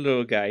 look at the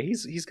little guy.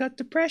 He's got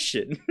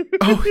depression.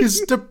 Oh,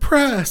 he's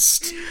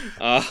depressed.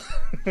 But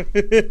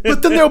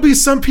then there'll be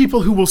some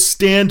people who will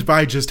stand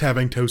by just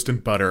having toast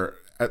and butter.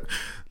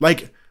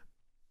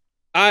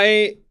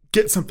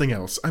 Get something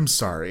else. I'm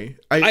sorry.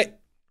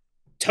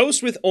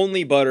 Toast with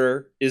only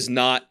butter is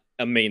not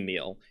a main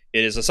meal.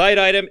 It is a side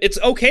item. It's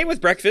okay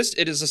with breakfast.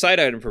 It is a side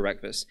item for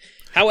breakfast.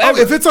 However,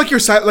 if it's like your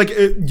side,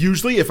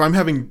 usually if I'm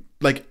having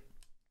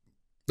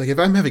if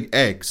I'm having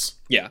eggs,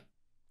 yeah,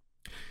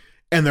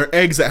 and they're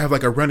eggs that have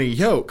like a runny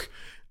yolk,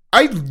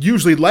 I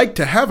usually like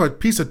to have a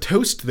piece of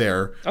toast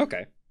there,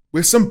 okay,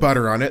 with some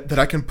butter on it that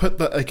I can put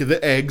the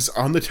eggs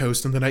on the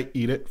toast and then I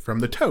eat it from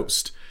the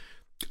toast.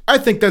 I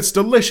think that's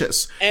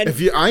delicious. And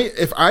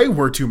if I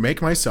were to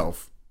make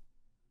myself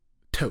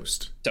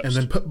toast and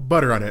then put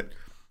butter on it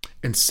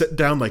and sit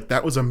down like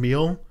that was a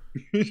meal,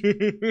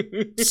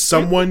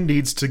 someone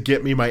needs to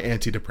get me my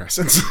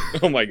antidepressants.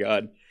 Oh my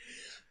God.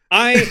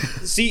 I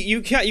see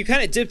you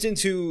kind of dipped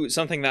into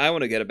something that I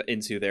want to get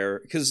into there,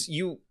 because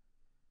you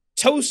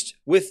toast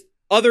with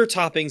other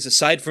toppings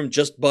aside from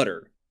just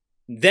butter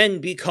then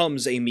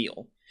becomes a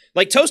meal.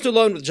 Like toast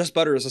alone with just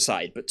butter is a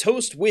side, but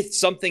toast with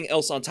something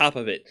else on top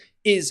of it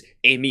is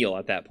a meal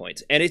at that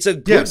point. And it's a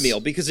good meal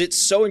because it's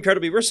so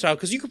incredibly versatile,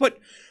 because you can put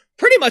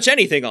pretty much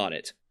anything on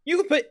it. You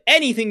can put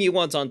anything you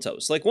want on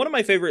toast. Like one of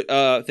my favorite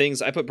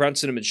things, I put brown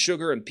cinnamon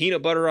sugar and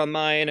peanut butter on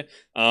mine.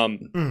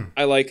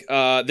 I like,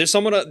 there's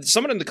someone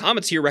in the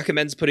comments here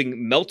recommends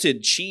putting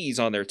melted cheese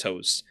on their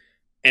toast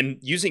and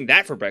using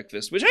that for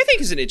breakfast, which I think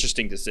is an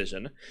interesting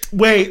decision.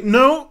 Wait,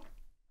 no.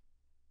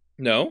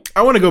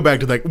 I want to go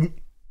back to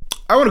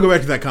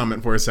that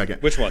comment for a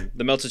second. Which one?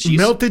 The melted cheese?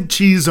 Melted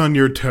cheese on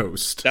your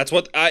toast. That's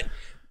what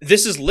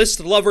this is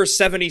List Lover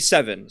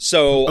 77.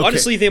 So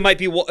honestly, they might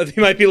be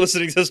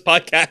listening to this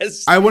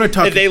podcast. I want to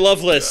talk. They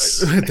love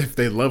lists. If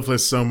they love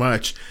lists so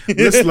much,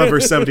 List Lover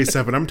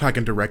 77. I'm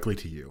talking directly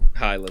to you.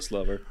 Hi, List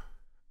Lover.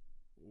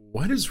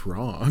 What is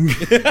wrong?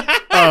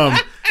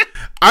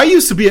 I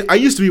used to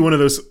be one of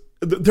those.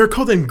 They're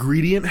called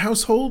ingredient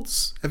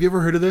households. Have you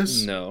ever heard of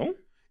this? No.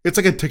 It's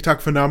like a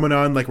TikTok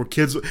phenomenon, like where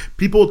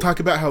people talk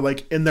about how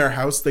like in their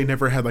house they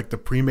never had like the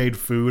pre-made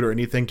food or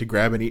anything to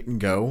grab and eat and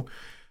go.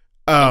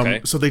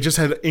 So they just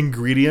had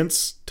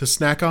ingredients to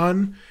snack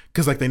on,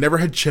 because like they never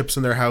had chips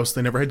in their house,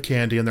 they never had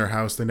candy in their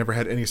house, they never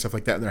had any stuff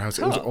like that in their house.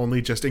 It was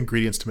only just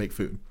ingredients to make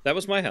food. That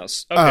was my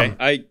house. Okay,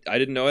 I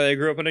didn't know I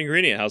grew up in an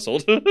ingredient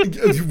household.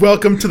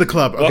 Welcome to the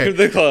club. Okay. Welcome to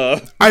the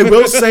club. I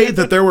will say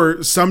that there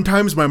were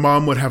sometimes my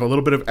mom would have a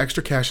little bit of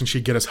extra cash and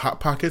she'd get us Hot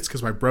Pockets,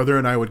 because my brother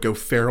and I would go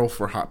feral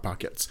for Hot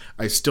Pockets.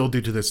 I still do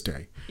to this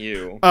day.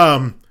 You.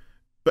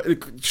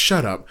 But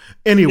shut up.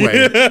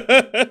 Anyway.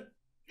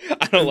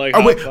 I don't like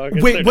Hot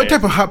Pockets. Wait, what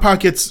type of Hot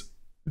Pockets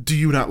do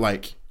you not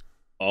like?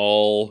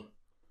 All.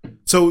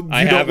 So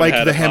you don't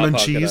like the ham and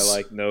cheese?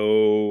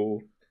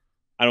 No.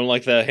 I don't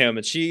like the ham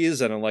and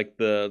cheese. I don't like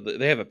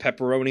they have a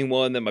pepperoni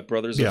one that my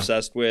brother's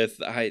obsessed with.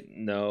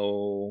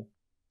 No.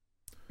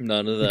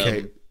 None of them.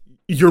 Okay.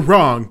 You're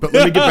wrong, but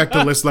let me get back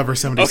to List Lover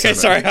 77. Okay,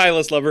 sorry. Hi,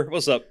 List Lover.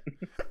 What's up?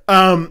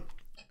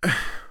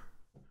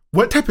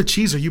 What type of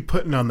cheese are you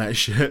putting on that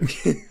shit?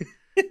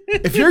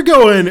 If you're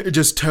going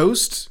just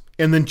toast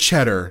and then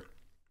cheddar,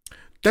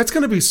 that's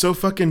going to be so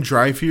fucking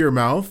dry for your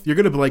mouth. You're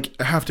going to like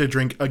have to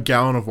drink a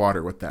gallon of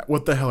water with that.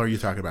 What the hell are you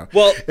talking about?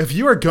 Well, if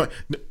you are going...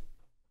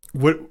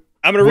 I'm going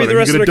to read the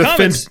rest of the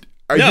comments.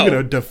 Are you going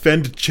to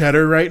defend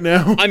cheddar right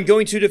now? I'm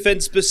going to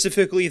defend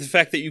specifically the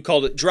fact that you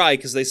called it dry,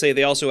 because they say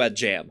they also add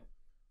jam.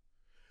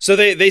 So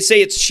they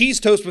say it's cheese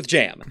toast with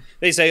jam.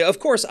 They say, of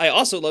course, I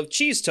also love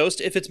cheese toast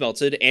if it's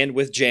melted and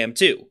with jam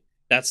too.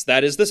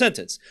 That is the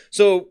sentence.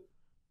 So...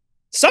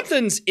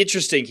 something's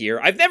interesting here.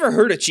 I've never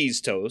heard of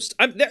cheese toast.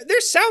 There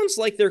sounds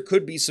like there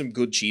could be some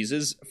good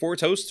cheeses for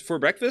toast for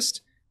breakfast.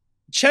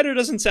 Cheddar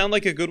doesn't sound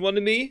like a good one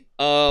to me.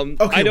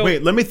 Okay,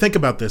 wait. Let me think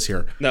about this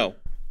here. No.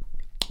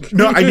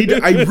 No,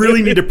 I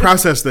really need to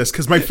process this,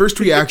 because my first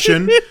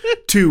reaction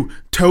to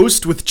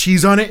toast with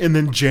cheese on it and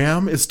then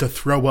jam is to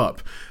throw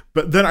up.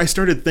 But then I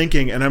started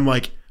thinking, and I'm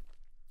like,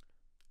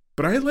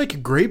 but I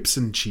like grapes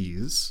and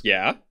cheese.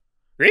 Yeah.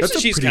 Grapes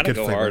and cheese kind of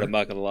go hard, I'm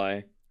not going to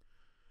lie.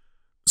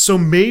 So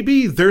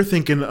maybe they're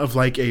thinking of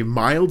like a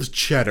mild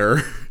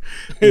cheddar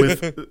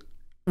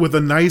with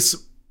a nice...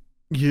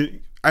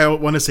 I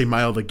want to say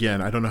mild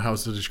again. I don't know how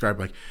else to describe,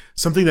 like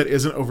something that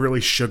isn't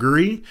overly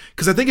sugary.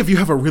 Because I think if you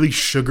have a really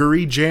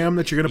sugary jam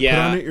that you're going to put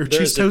on it, your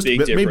cheese toast,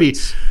 maybe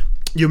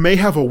you may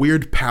have a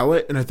weird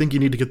palate, and I think you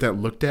need to get that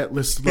looked at,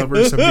 List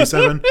Lover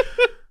 77.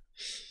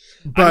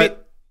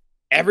 But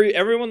I mean,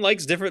 everyone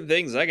likes different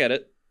things. I get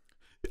it.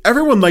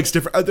 Everyone likes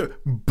different,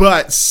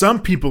 but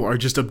some people are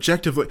just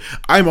objectively.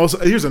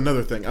 Here's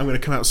another thing. I'm going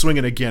to come out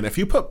swinging again. If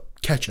you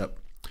put ketchup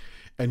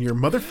and your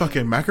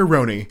motherfucking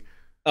macaroni.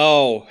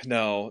 Oh,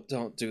 no.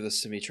 Don't do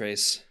this to me,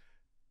 Trace.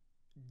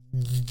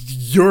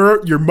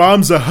 Your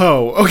mom's a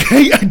hoe,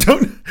 okay? I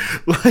don't...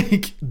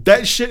 Like,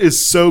 that shit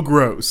is so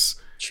gross.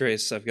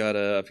 Trace, I've got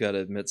to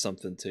admit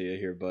something to you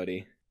here,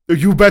 buddy. Are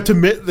you about to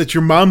admit that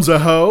your mom's a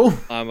hoe?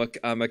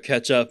 I'm a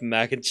ketchup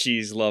mac and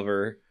cheese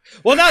lover.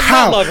 Well, not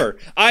lover.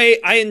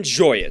 I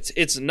enjoy it.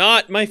 It's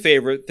not my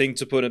favorite thing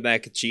to put in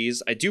mac and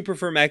cheese. I do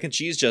prefer mac and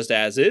cheese just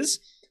as is.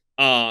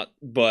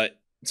 But...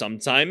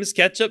 sometimes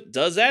ketchup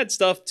does add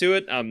stuff to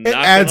it. I'm not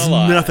gonna lie. It adds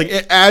nothing.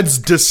 It adds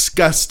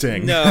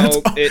disgusting.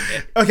 No.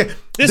 Okay.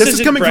 This is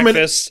coming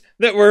breakfast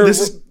from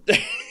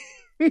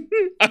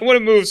I want to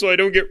move so I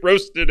don't get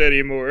roasted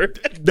anymore.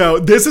 No,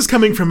 this is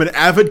coming from an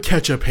avid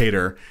ketchup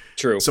hater.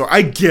 True. So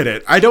I get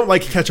it. I don't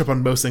like ketchup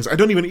on most things. I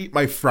don't even eat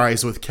my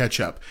fries with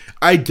ketchup.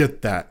 I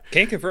get that.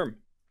 Can't confirm.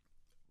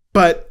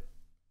 But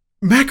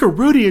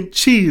macaroni and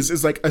cheese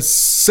is like a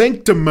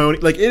sanctimony.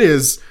 Like, it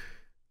is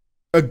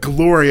a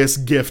glorious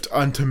gift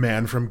unto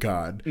man from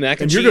God. Mac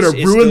and you're going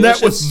to ruin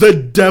that with the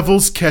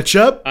devil's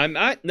ketchup?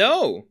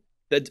 No.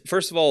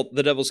 First of all,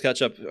 the devil's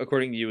ketchup,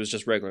 according to you, is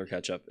just regular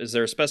ketchup. Is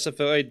there a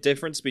specified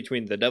difference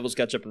between the devil's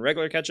ketchup and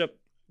regular ketchup?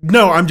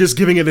 No, I'm just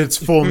giving it its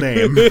full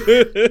name.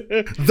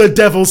 The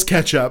devil's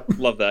ketchup.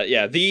 Love that.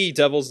 Yeah, the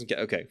devil's...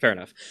 Okay, fair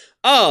enough.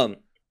 It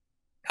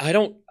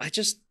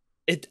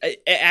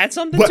adds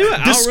something to it.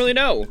 I don't really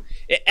know.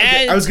 It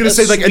adds I was going to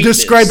say, like,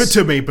 describe it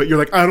to me, but you're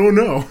like, I don't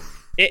know.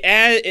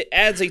 It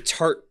adds a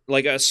tart,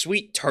 like a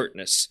sweet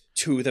tartness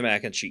to the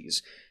mac and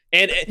cheese.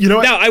 And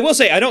now I will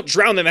say, I don't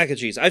drown the mac and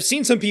cheese. I've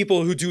seen some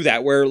people who do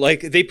that, where like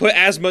they put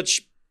as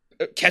much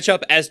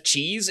ketchup as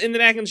cheese in the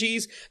mac and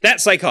cheese.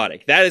 That's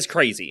psychotic. That is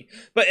crazy.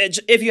 But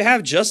if you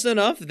have just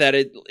enough that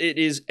it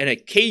is an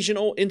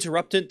occasional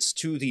interruptant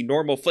to the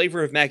normal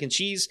flavor of mac and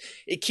cheese,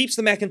 it keeps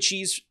the mac and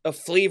cheese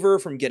flavor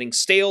from getting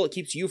stale. It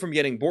keeps you from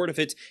getting bored of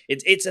it.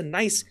 It's a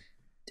nice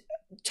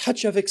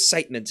touch of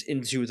excitement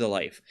into the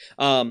life.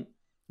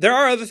 There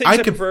are other things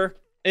I prefer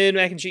in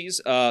mac and cheese.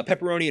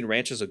 Pepperoni and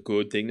ranch is a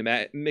good thing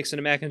to mix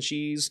into mac and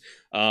cheese.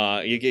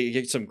 You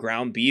get some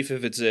ground beef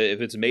if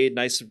it's made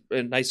nice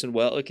and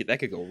well. That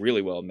could go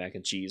really well in mac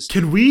and cheese.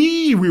 Can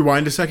we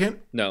rewind a second?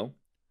 No.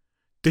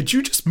 Did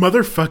you just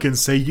motherfucking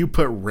say you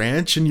put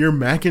ranch in your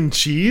mac and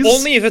cheese?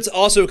 Only if it's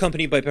also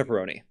accompanied by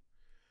pepperoni.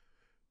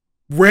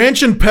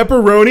 Ranch and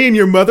pepperoni in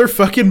your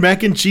motherfucking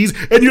mac and cheese,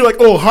 and you're like,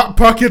 oh, Hot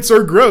Pockets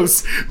are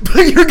gross,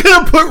 but you're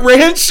gonna put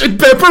ranch and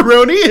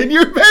pepperoni in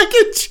your mac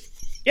and cheese?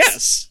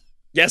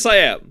 Yes I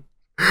am.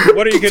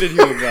 What are you gonna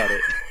do about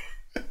it?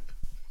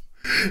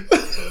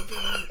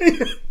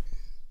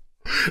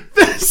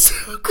 That's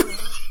so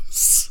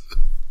gross.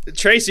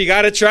 Trace, you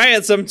gotta try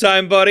it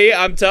sometime, buddy.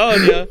 I'm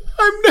telling you.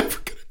 I'm never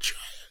gonna try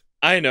it.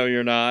 I know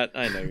you're not.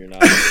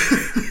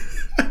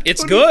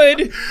 It's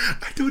good.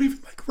 I don't even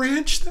like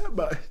ranch that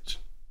much.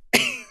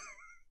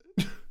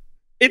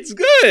 It's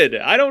good.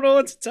 I don't know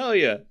what to tell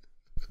you.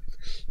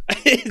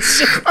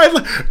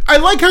 I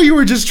like how you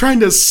were just trying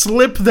to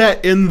slip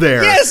that in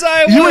there. Yes,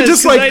 I was. You were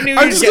just like, I knew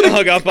you'd get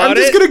hung up on it. I'm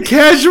just gonna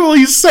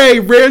casually say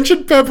ranch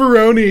and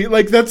pepperoni.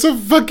 Like, that's a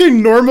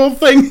fucking normal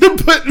thing to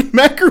put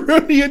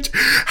macaroni in.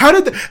 How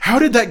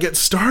did that get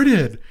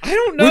started? I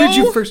don't know. Where did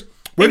you first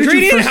learn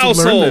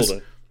this?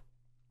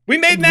 We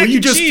made mac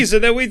and cheese,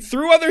 and then we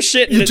threw other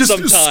shit in it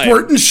sometime. You just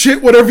squirt and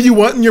shit whatever you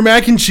want in your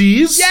mac and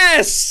cheese?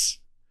 Yes!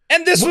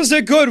 And this was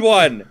a good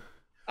one.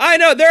 I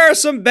know, there are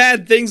some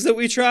bad things that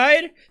we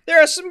tried. There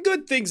are some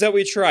good things that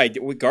we tried.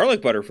 With garlic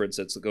butter, for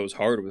instance, that goes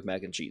hard with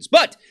mac and cheese.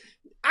 But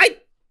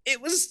it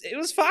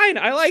was fine.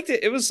 I liked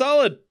it. It was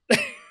solid.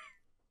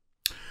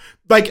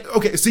 Like,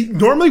 okay, see,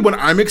 normally when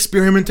I'm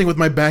experimenting with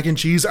my mac and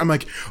cheese, I'm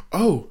like,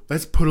 oh,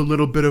 let's put a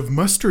little bit of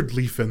mustard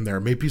leaf in there,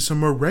 maybe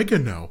some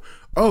oregano.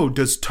 Oh,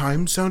 does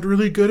thyme sound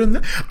really good in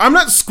that? I'm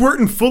not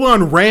squirting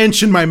full-on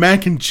ranch in my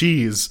mac and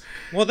cheese.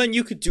 Well, then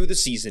you could do the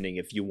seasoning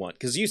if you want,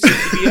 because you seem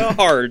to be a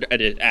hard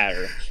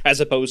adder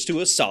as opposed to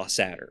a sauce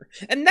adder.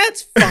 And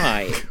that's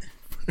fine.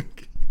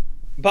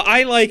 but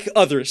I like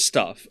other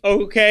stuff,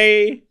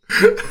 okay?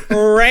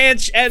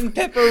 Ranch and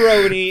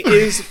pepperoni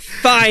is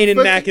fine in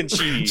mac and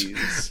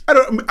cheese.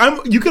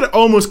 You could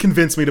almost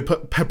convince me to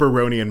put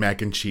pepperoni in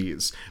mac and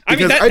cheese. I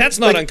mean, that's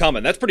not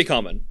uncommon. That's pretty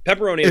common.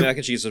 Pepperoni and mac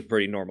and cheese is a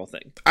pretty normal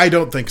thing. I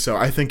don't think so.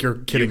 I think you're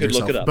kidding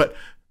yourself. Look it up. But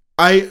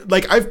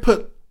I've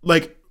put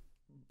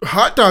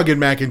hot dog and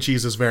mac and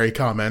cheese is very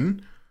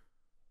common.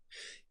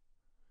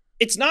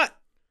 It's not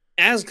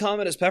as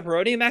common as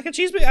pepperoni and mac and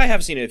cheese, but I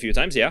have seen it a few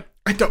times, yeah.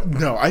 I don't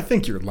know. I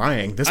think you're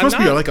lying. This must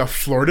be like a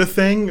Florida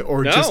thing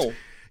or just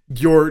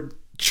your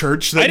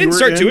church that I didn't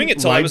start doing it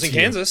till I was in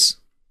Kansas.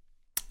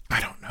 I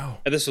don't know.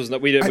 And this was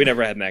we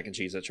never had mac and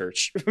cheese at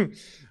church.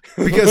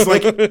 Because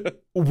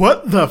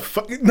what the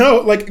fuck?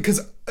 No,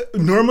 because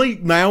normally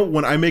now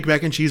when I make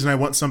mac and cheese and I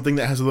want something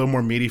that has a little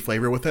more meaty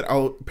flavor with it,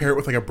 I'll pair it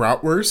with a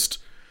bratwurst,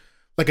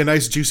 like a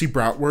nice juicy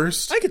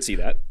bratwurst. I could see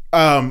that.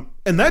 And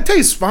that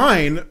tastes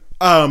fine.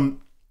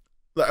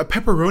 A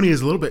pepperoni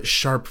is a little bit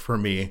sharp for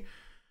me.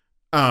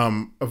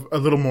 A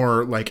little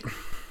more I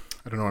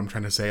don't know what I'm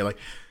trying to say.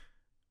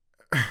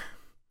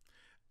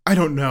 I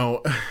don't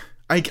know.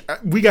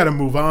 We got to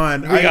move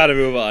on. We got to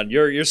move on.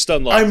 You're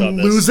stun locked on this. I'm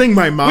losing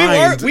my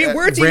mind. We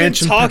weren't even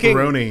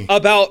talking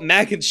about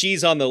mac and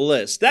cheese on the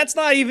list. That's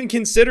not even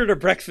considered a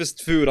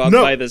breakfast food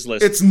by this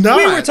list. It's not.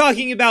 We were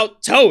talking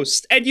about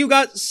toast, and you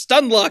got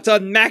stun locked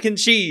on mac and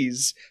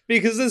cheese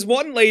because this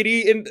one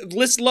lady in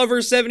List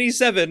Lover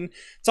 77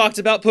 talked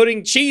about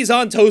putting cheese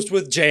on toast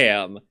with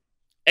jam.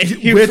 And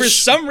you, for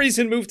some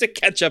reason, moved to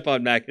ketchup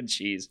on mac and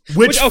cheese.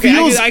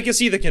 I can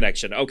see the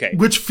connection. Okay.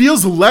 Which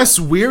feels less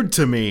weird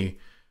to me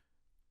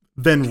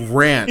than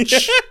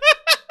ranch.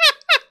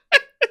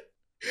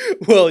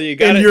 Well, you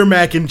got your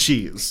mac and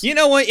cheese. You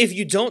know what? If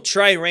you don't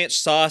try ranch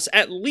sauce,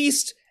 at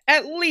least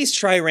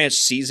try ranch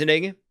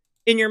seasoning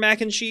in your mac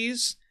and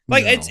cheese.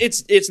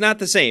 It's not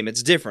the same.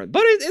 It's different,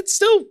 but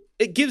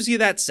it gives you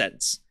that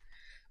sense.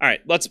 All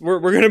right,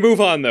 we're gonna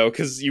move on though,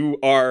 because you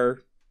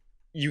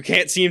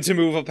can't seem to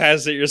move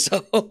past it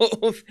yourself.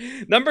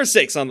 Number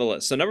 6 on the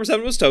list. So number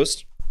 7 was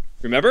toast.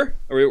 Remember?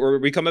 Are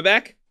we coming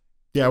back?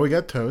 Yeah, we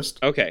got toast.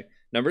 Okay.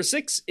 Number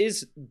 6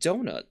 is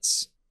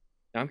donuts.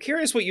 Now, I'm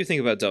curious what you think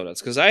about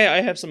donuts, because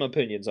I have some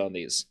opinions on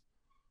these.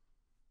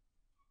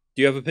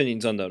 Do you have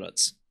opinions on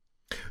donuts?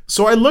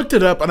 So I looked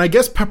it up, and I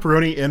guess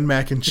pepperoni and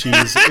mac and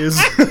cheese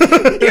is...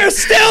 You're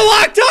still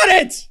locked on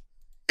it!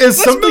 Is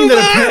something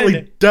that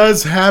apparently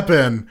does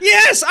happen.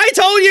 Yes, I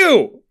told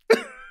you!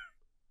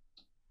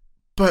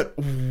 But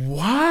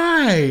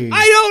why?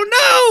 I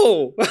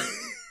don't know!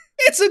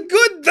 It's a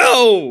good,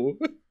 though!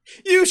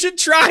 You should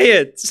try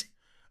it!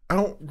 I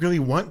don't really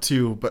want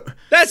to, but...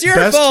 That's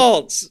your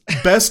fault!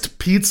 Best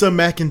pizza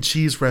mac and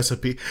cheese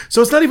recipe.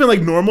 So it's not even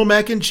like normal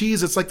mac and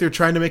cheese, it's like they're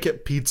trying to make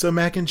it pizza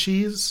mac and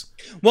cheese?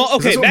 Well,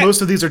 okay. That's what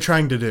most of these are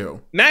trying to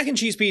do. Mac and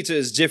cheese pizza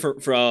is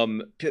different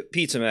from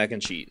pizza mac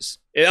and cheese.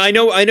 I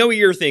know what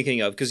you're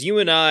thinking of, because you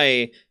and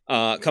I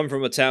come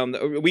from a town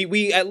that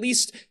we at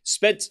least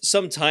spent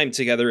some time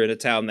together in a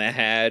town that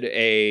had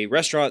a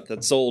restaurant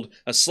that sold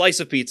a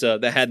slice of pizza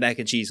that had mac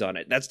and cheese on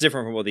it. That's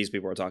different from what these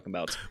people are talking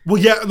about. Well,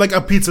 yeah, like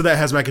a pizza that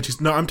has mac and cheese.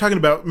 No, I'm talking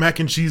about mac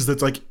and cheese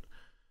that's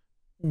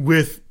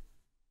with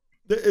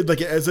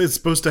it's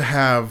supposed to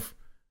have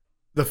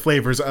the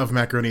flavors of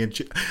macaroni and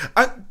cheese.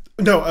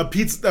 No, a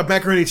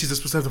macaroni and cheese is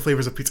supposed to have the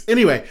flavors of pizza.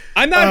 Anyway,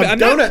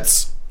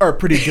 donuts are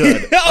pretty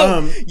good.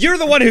 You're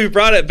the one who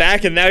brought it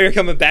back, and now you're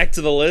coming back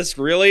to the list.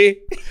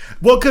 Really?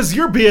 Well, because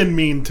you're being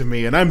mean to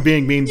me, and I'm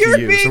being mean to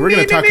you. So we're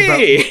going to talk about.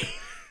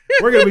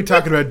 We're going to be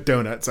talking about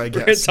donuts, I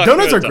guess.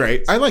 Donuts are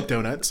great. I like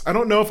donuts. I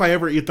don't know if I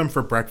ever eat them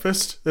for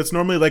breakfast. That's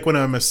normally like when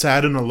I'm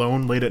sad and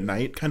alone late at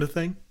night kind of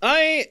thing.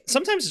 I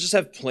sometimes just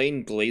have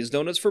plain glazed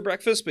donuts for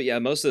breakfast, but yeah,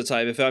 most of the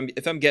time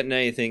if I'm getting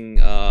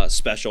anything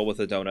special with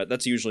a donut,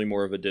 that's usually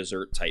more of a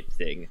dessert type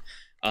thing.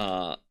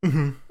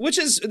 Which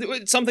is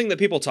something that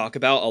people talk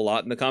about a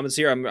lot in the comments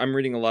here. I'm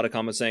reading a lot of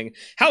comments saying,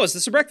 how is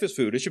this a breakfast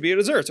food? It should be a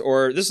dessert,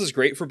 or this is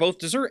great for both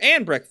dessert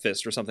and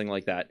breakfast, or something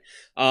like that.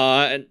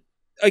 And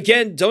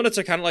again, donuts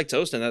are kind of like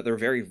toast in that they're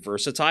very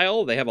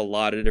versatile. They have a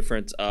lot of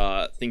different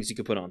things you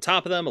can put on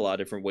top of them, a lot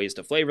of different ways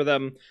to flavor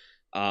them.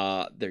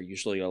 They're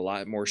usually a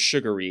lot more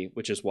sugary,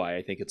 which is why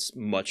I think it's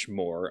much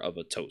more of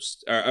a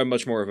toast, or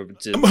much more of a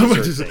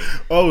dessert thing.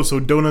 Oh, so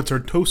donuts are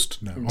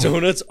toast now.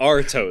 Donuts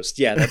are toast.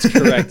 Yeah, that's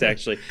correct,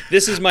 actually.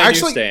 This is my new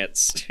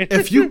stance.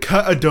 If you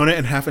cut a donut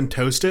in half and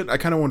toast it, I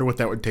kind of wonder what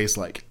that would taste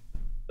like.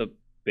 A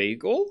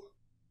bagel?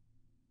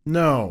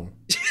 No.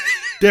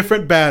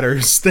 Different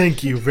batters.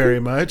 Thank you very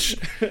much.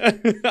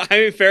 I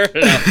mean, fair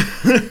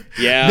enough.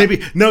 Yeah.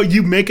 Maybe. No,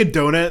 you make a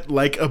donut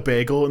like a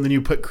bagel and then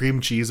you put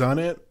cream cheese on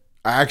it.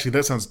 Actually,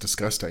 that sounds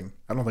disgusting.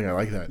 I don't think I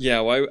like that.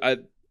 Yeah, well,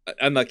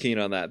 I'm not keen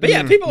on that. But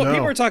yeah, people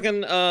are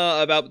talking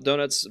about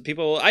donuts.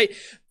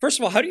 First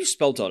of all, how do you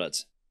spell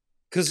donuts?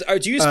 Because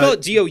do you spell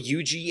it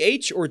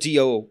D-O-U-G-H or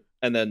D-O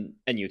and then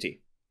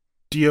N-U-T?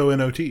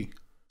 D-O-N-O-T.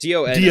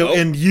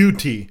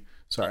 D-O-N-O-T.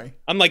 Sorry.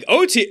 I'm like,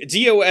 O-T,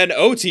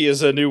 D-O-N-O-T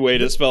is a new way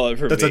to spell it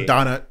for That's me. A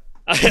donut.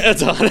 A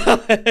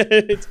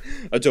donut.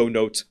 A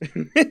donut.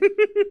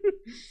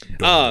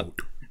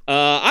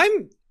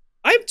 I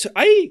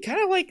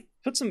kind of like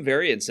put some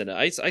variance in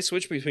it. I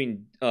switch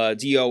between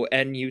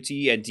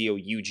D-O-N-U-T and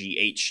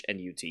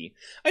D-O-U-G-H-N-U-T.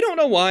 I don't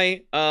know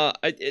why.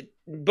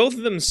 Both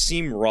of them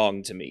seem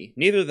wrong to me.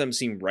 Neither of them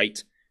seem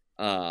right.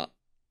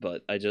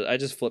 But I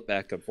just flip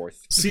back and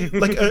forth. See,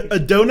 like a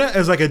donut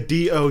as like a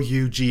D-O-U-G-H-N-U-T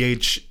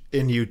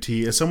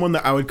is someone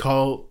that I would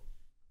call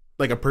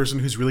like a person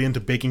who's really into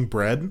baking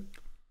bread.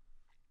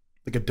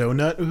 Like a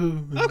donut.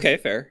 Ooh. Okay,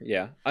 fair.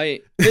 Yeah.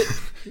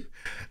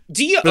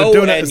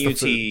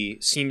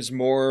 D-O-N-U-T seems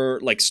more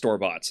like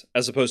store-bought,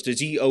 as opposed to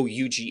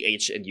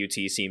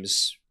D-O-U-G-H-N-U-T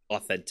seems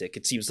authentic.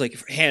 It seems like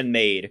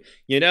handmade,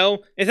 you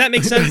know? If that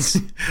makes sense.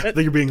 I think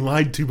you're being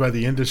lied to by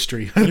the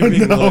industry. I don't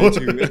know.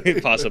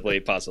 Possibly.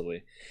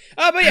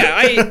 But yeah,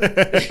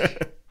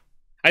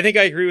 I think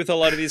I agree with a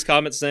lot of these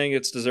comments saying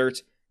it's dessert.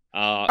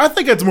 I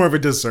think it's more of a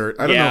dessert.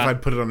 I don't know if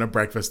I'd put it on a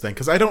breakfast thing,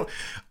 because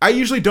I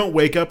usually don't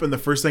wake up and the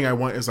first thing I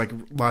want is like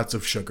lots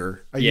of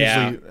sugar. I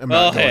usually am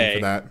not going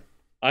for that.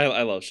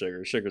 I love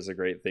sugar. Sugar's a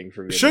great thing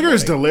for me. Sugar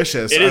is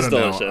delicious. It is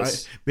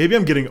delicious. Maybe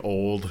I'm getting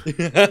old.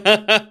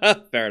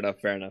 Fair enough.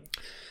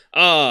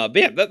 But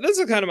yeah,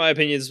 that's kind of my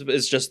opinion.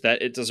 It's just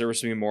that it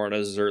deserves to be more on a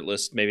dessert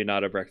list, maybe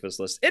not a breakfast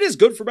list. It is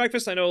good for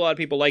breakfast. I know a lot of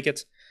people like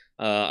it.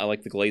 I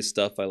like the glazed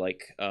stuff. I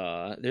like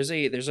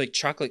there's like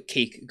chocolate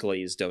cake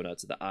glazed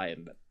donuts that I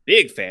am a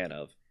big fan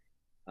of.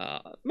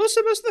 Most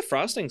of the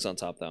frostings on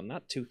top, though, I'm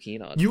not too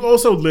keen on. You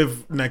also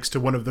live next to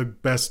one of the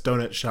best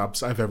donut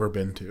shops I've ever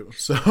been to,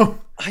 so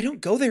I don't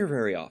go there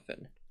very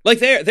often. Like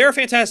they're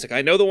fantastic.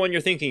 I know the one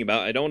you're thinking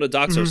about. I don't want to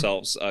dox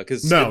ourselves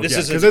because this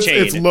isn't a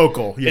chain. It's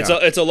local. Yeah,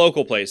 it's a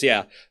local place.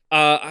 Yeah.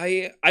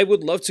 I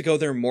would love to go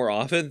there more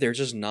often. They're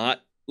just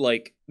not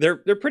like they're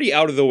pretty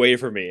out of the way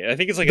for me. I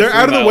think it's like they're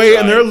out of the way,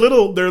 and they're a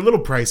little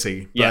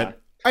pricey. Yeah,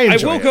 but I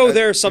will go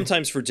there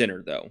sometimes for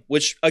dinner though,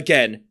 which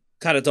again,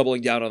 kind of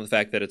doubling down on the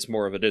fact that it's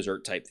more of a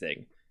dessert type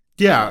thing.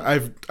 Yeah,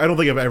 I don't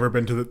think I've ever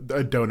been to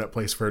a donut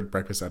place for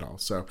breakfast at all.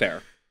 So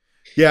fair.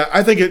 Yeah,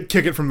 I think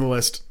kick it from the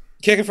list.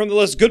 Kick it from the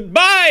list.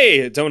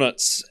 Goodbye,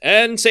 donuts.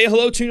 And say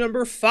hello to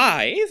number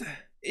 5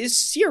 is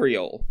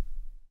cereal.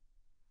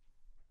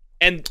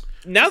 And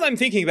now that I'm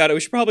thinking about it, we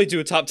should probably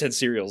do a top 10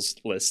 cereals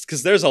list,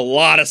 because there's a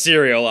lot of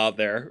cereal out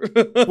there.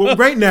 Well,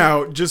 right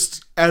now,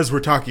 just as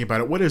we're talking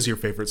about it, what is your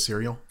favorite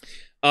cereal?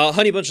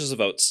 Honey Bunches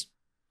of Oats.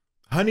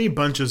 Honey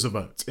Bunches of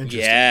Oats. Interesting.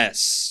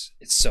 Yes.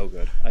 It's so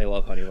good. I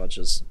love Honey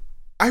Bunches.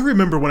 I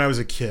remember when I was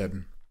a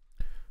kid,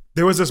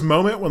 there was this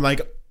moment when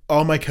like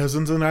all my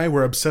cousins and I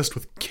were obsessed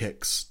with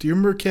Kix. Do you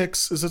remember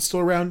Kix? Is it still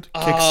around?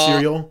 Kix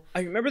cereal?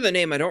 I remember the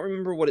name. I don't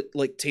remember what it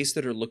like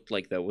tasted or looked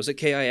like though. Was it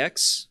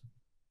Kix?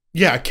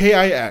 Yeah,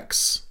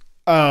 Kix.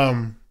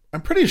 I'm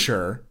pretty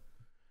sure.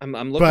 I'm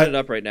looking it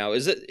up right now.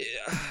 Is it?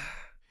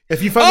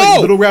 If you find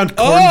like little round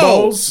corn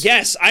balls.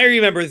 Yes, I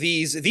remember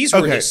these. These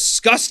were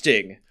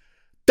disgusting.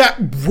 That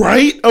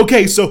right?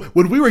 Okay, so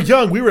when we were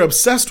young, we were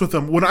obsessed with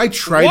them. When I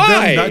tried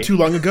them not too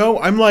long ago,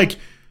 I'm like,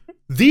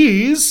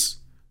 these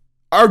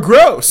are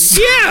gross.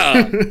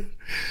 Yeah.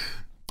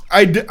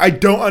 I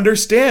don't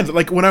understand.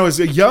 Like when I was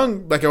a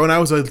young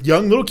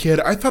little kid,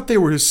 I thought they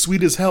were as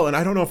sweet as hell, and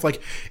I don't know if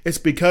like it's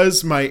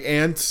because my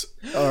aunt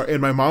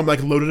and my mom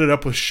like loaded it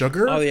up with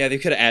sugar. Oh yeah, they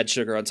could add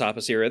sugar on top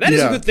of cereal. That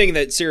is a good thing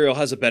that cereal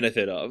has a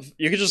benefit of.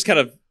 You could just kind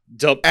of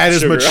add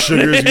as much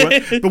sugar as you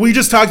want. But we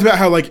just talked about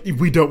how like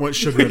we don't want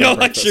sugar. We don't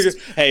like sugar.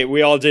 Hey,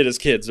 we all did as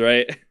kids,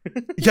 right?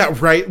 Yeah,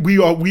 right. We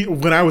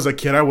when I was a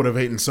kid, I would have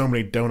eaten so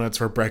many donuts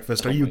for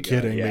breakfast. Are you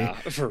kidding me? Yeah,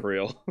 for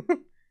real.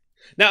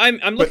 Now,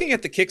 I'm looking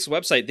at the Kix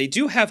website. They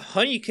do have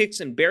Honey Kix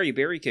and Berry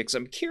Kix.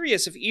 I'm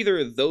curious if either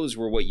of those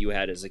were what you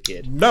had as a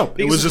kid. No, because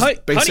it was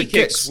just basic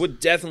Honey Kix. Would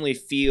definitely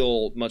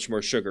feel much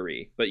more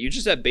sugary, but you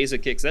just had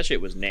basic Kix. That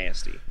shit was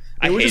nasty.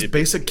 It was just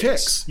basic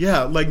Kix.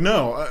 Yeah, like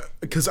no,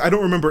 because I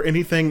don't remember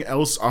anything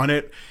else on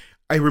it.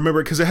 I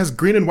remember because it has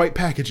green and white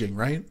packaging,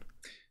 right?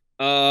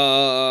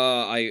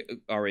 I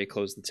already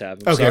closed the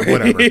tab. I'm sorry.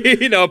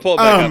 Whatever. I'll pull it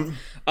back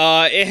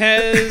up. It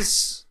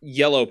has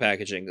yellow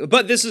packaging,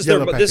 but this is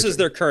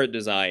their current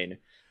design.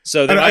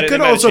 So I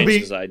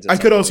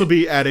could also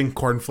be adding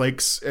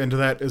cornflakes into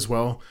that as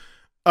well.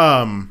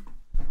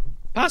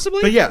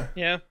 Possibly. But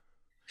yeah.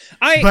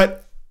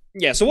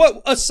 Yeah, so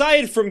what,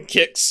 aside from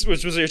Kix,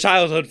 which was your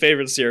childhood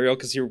favorite cereal,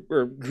 because you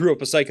grew up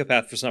a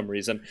psychopath for some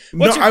reason,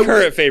 what's your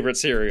current favorite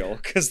cereal?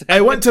 I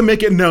want to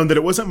make it known that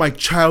it wasn't my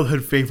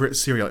childhood favorite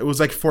cereal. It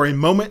was like for a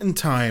moment in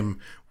time,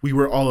 we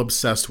were all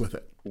obsessed with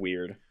it.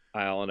 Weird.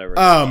 I'll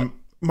never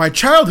my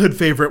childhood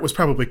favorite was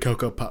probably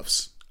Cocoa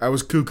Puffs. I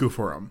was cuckoo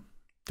for them.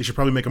 They should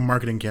probably make a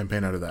marketing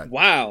campaign out of that.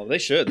 Wow, they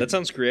should. That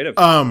sounds creative.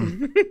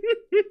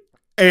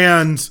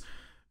 And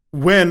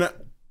when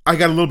I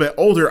got a little bit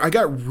older, I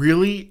got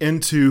really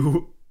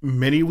into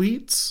mini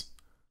wheats.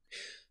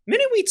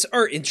 Mini wheats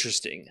are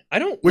interesting. I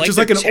don't which like is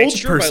like an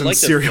texture, old person like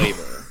cereal.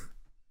 Flavor.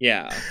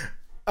 Yeah.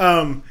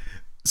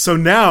 So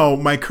now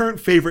my current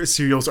favorite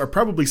cereals are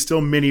probably still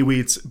mini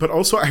wheats, but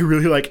also I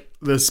really like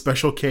the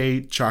Special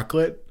K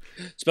chocolate.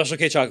 Special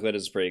K chocolate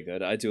is pretty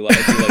good. I do like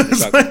the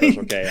chocolate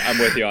Special K. I'm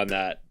with you on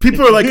that.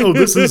 People are like, "Oh,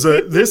 this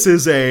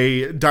is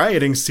a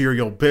dieting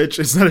cereal, bitch."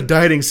 It's not a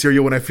dieting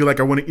cereal when I feel like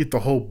I want to eat the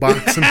whole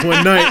box in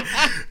one night.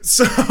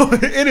 So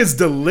it is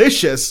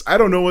delicious. I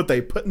don't know what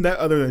they put in that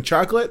other than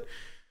chocolate,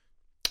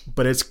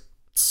 but it's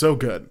so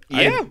good.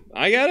 Yeah,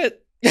 I got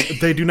it.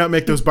 They do not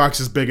make those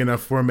boxes big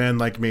enough for a man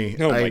like me.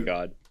 Oh my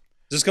god.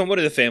 Just come one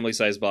of the family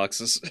size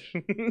boxes.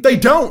 They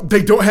don't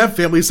have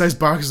family size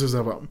boxes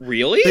of them.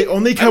 Really? They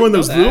only come in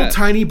those little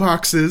tiny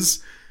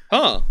boxes.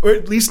 Huh. Or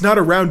at least not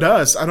around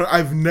us.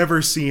 I've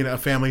never seen a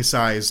family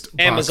sized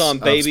Amazon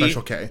box baby. Of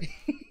Special K.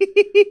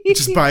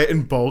 Just buy it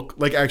in bulk.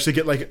 Like actually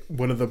get like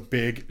one of the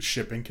big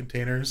shipping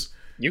containers.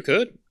 You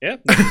could. Yeah.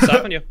 Nothing's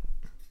stopping you.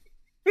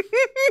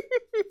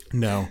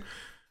 No.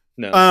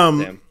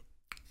 Damn.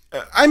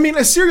 I mean,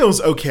 a cereal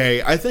is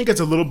okay. I think it's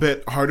a little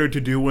bit harder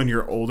to do when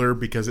you're older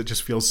because it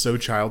just feels so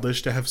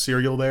childish to have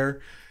cereal there.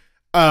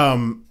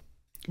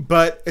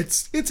 But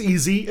it's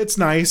easy. It's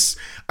nice.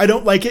 I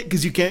don't like it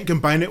because you can't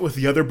combine it with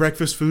the other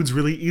breakfast foods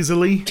really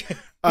easily.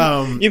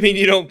 You mean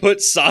you don't put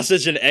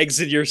sausage and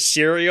eggs in your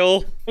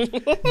cereal?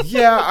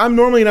 Yeah, I'm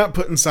normally not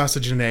putting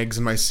sausage and eggs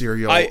in my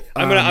cereal. I'm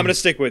gonna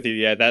stick with you.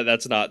 Yeah,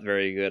 that's not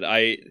very good.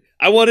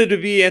 I wanted to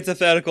be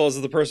antithetical as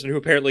the person who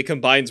apparently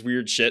combines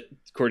weird shit,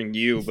 according to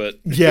you, but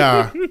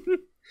yeah.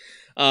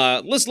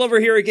 List Lover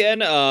here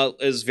again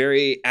is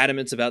very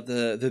adamant about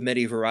the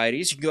many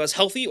varieties. You can go as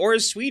healthy or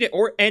as sweet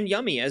and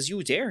yummy as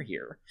you dare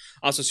here.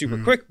 Also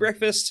super quick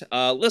breakfast.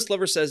 List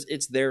Lover says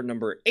it's their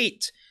number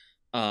 8,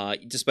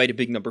 despite a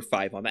big number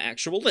 5 on the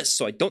actual list.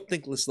 So I don't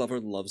think List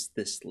Lover loves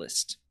this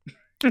list.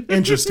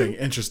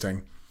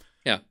 Interesting.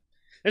 Yeah.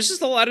 There's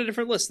just a lot of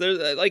different lists.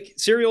 There's like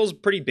cereal's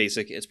pretty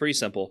basic. It's pretty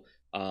simple.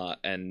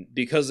 And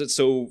because it's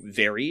so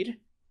varied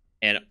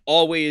and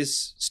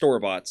always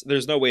store-bought,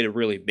 there's no way to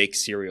really make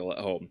cereal at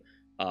home.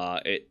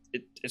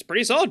 It's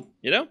pretty solid,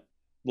 you know?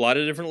 A lot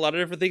of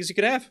different things you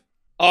could have.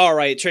 All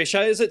right,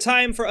 Trisha, is it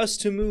time for us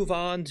to move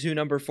on to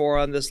number 4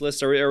 on this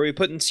list? Are we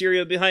putting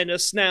cereal behind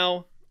us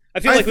now?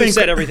 I feel like we've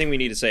said everything we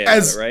need to say about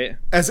it, right?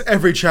 As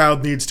every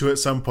child needs to at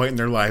some point in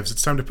their lives,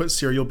 it's time to put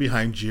cereal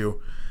behind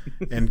you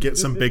and get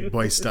some big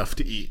boy stuff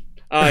to eat.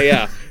 Oh,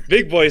 yeah.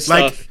 Big boy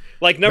stuff.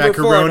 Like number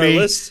macaroni. 4 on our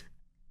list,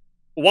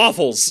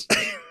 waffles.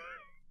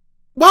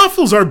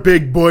 Waffles are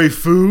big boy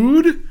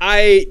food.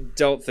 I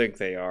don't think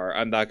they are.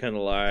 I'm not going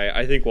to lie.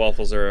 I think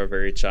waffles are a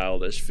very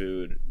childish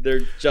food.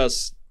 They're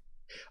just...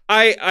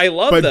 I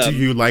love them. But do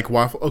you like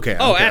waffle? Okay.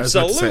 Oh, okay,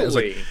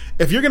 absolutely.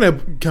 If you're going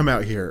to come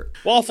out here...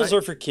 Waffles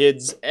are for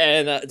kids,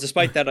 and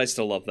despite that, I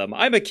still love them.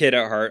 I'm a kid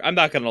at heart. I'm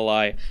not going to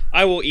lie.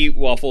 I will eat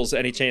waffles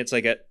any chance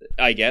I get.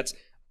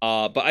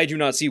 But I do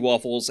not see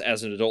waffles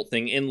as an adult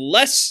thing,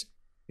 unless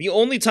the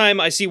only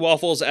time I see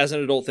waffles as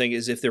an adult thing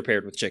is if they're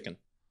paired with chicken.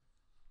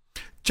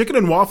 Chicken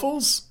and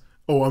waffles?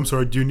 Oh, I'm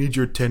sorry. Do you need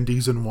your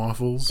tendies and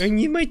waffles? I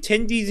need my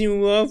tendies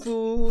and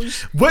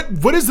waffles.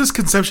 What is this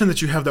conception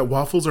that you have that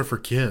waffles are for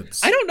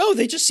kids? I don't know.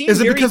 They just seem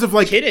very because of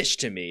kiddish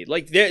to me.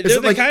 Like they're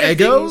the like kind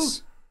Eggo? Of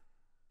things.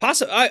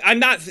 Possibly. I'm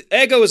not.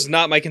 Eggo is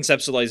not my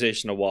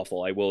conceptualization of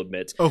waffle. I will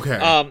admit.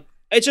 Okay.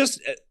 It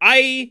just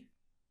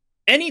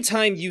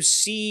anytime you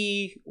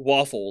see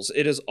waffles,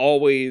 it is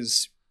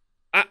always.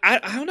 I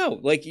don't know,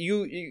 like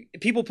you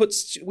people put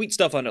sweet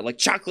stuff on it, like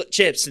chocolate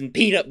chips and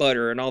peanut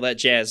butter and all that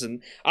jazz,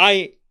 and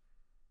I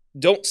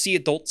don't see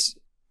adults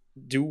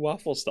do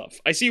waffle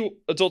stuff. I see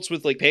adults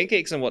with like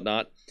pancakes and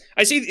whatnot.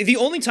 I see the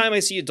only time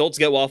I see adults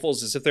get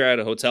waffles is if they're at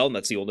a hotel, and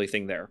that's the only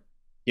thing there,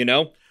 you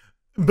know?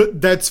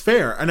 But that's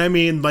fair, and I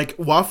mean, like,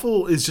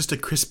 waffle is just a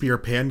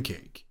crispier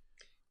pancake.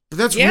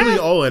 That's really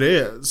all it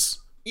is.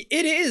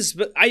 It is,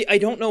 but I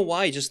don't know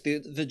why, just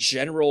the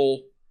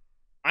general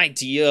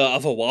idea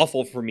of a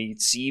waffle for me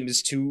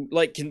seems to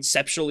like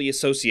conceptually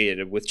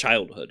associated with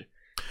childhood.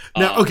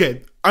 Now,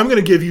 okay, I'm going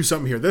to give you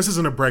something here. This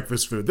isn't a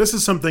breakfast food. This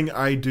is something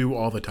I do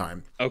all the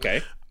time.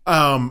 Okay.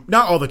 Not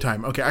all the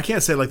time. Okay, I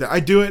can't say it like that. I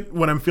do it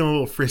when I'm feeling a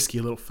little frisky,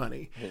 a little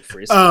funny. A little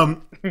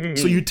frisky.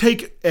 So you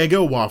take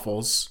Eggo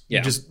waffles. Yeah.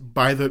 You just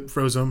buy the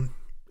frozen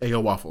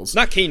Eggo waffles.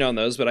 Not keen on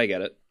those, but I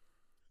get it.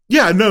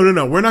 Yeah, no.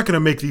 We're not going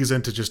to make these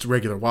into just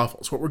regular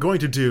waffles. What we're going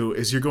to do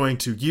is you're going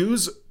to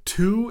use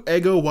 2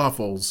 Eggo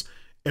waffles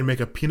and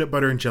make a peanut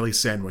butter and jelly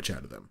sandwich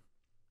out of them.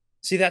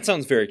 See, that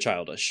sounds very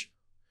childish.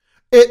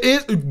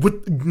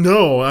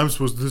 I'm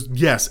supposed to.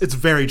 Yes, it's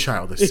very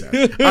childish.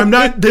 I'm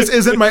not. This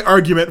isn't my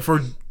argument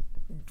for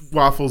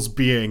waffles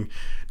being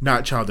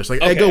not childish.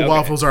 Like Eggo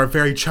waffles are a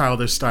very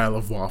childish style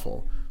of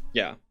waffle.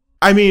 Yeah.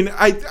 I mean,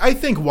 I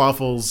think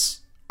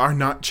waffles are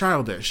not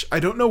childish. I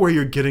don't know where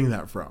you're getting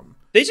that from.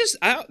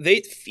 They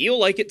feel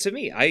like it to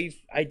me.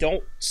 I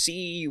don't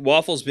see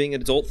waffles being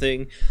an adult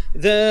thing.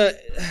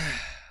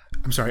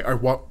 I'm sorry,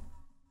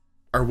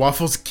 are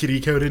waffles kitty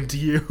coded to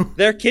you?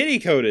 They're kitty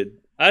coded.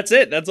 That's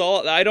it. That's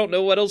all. I don't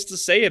know what else to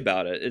say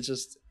about it. It's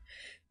just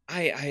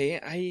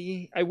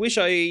I wish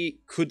I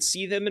could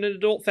see them in an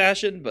adult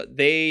fashion, but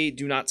they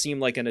do not seem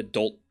like an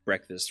adult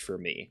breakfast for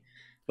me.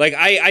 Like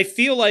I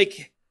feel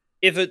like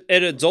if an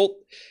adult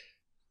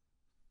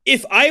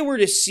if I were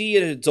to see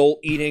an adult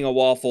eating a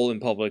waffle in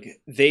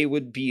public, they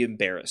would be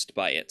embarrassed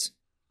by it.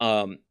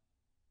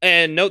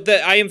 And note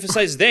that I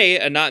emphasize they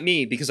and not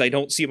me, because I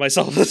don't see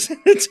myself as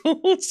an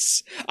adult.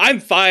 I'm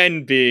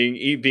fine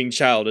being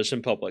childish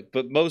in public,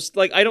 but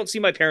I don't see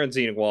my parents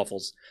eating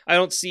waffles. I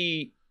don't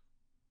see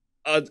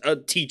a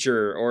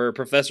teacher or a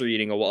professor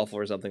eating a waffle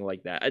or something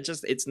like that.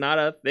 It's not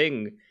a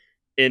thing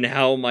in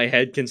how my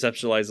head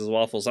conceptualizes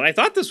waffles. And I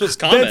thought this was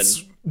common.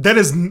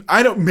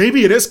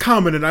 Maybe it is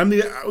common and I'm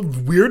the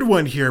weird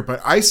one here, but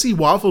I see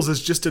waffles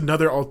as just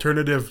another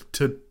alternative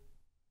to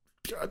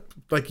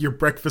like your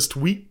breakfast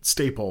wheat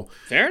staple.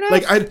 Fair enough.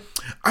 Like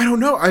I don't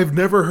know. I've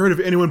never heard of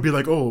anyone be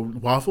like, "Oh,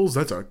 waffles,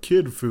 that's a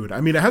kid food."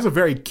 I mean, it has a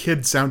very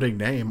kid sounding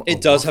name.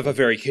 It does have a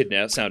very kid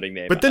sounding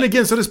name. But then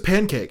again, so does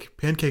pancake.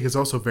 Pancake is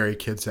also very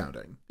kid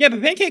sounding. Yeah,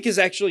 but pancake is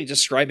actually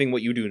describing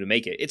what you do to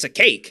make it. It's a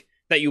cake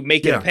that you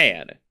make in a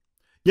pan.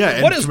 Yeah,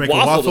 and what is to make a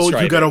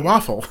waffle, you got a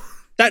waffle.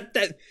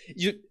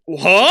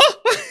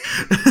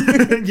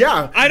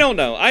 Yeah. I don't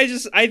know. I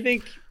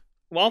think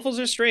waffles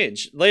are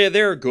strange.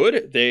 They're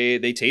good.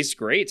 They taste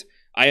great.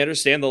 I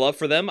understand the love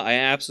for them. I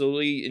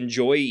absolutely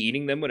enjoy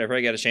eating them whenever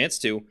I get a chance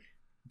to.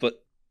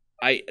 But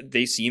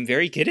they seem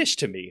very kiddish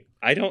to me.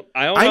 I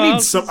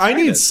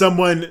need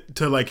someone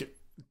to like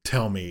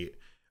tell me,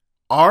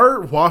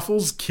 are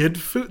waffles kid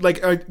food?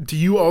 Like, do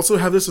you also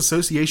have this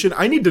association?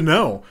 I need to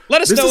know.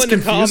 Let us know in the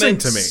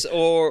comments,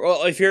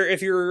 or if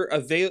you're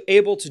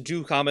able to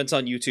do comments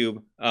on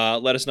YouTube,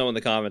 let us know in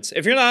the comments.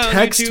 If you're not,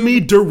 text on YouTube, me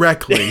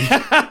directly.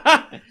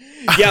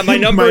 Yeah, my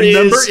number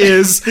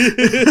is.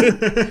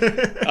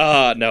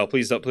 No,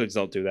 please don't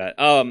do that.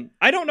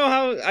 I don't know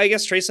how. I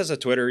guess Trace has a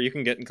Twitter. You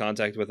can get in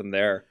contact with him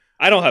there.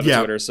 I don't have a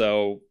Twitter,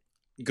 so.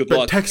 Good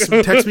luck. Text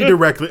me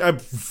directly.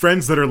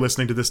 Friends that are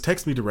listening to this,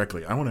 text me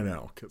directly. I want to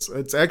know, because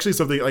it's actually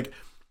something like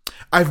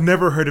I've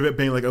never heard of it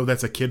being like, oh,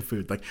 that's a kid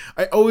food. Like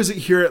I always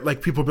hear it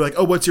like people be like,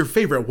 oh, what's your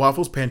favorite?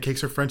 Waffles,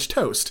 pancakes, or French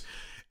toast?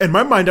 In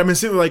my mind, I'm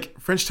assuming like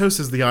French toast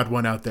is the odd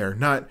one out there.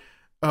 Not,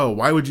 oh,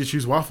 why would you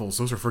choose waffles?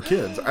 Those are for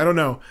kids. I don't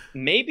know.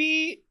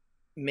 Maybe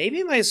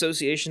my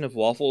association of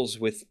waffles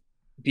with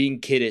being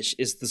kiddish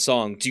is the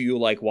song "Do You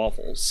Like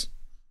Waffles?"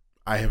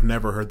 I have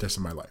never heard this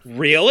in my life.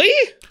 Really?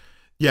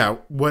 Yeah,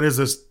 what is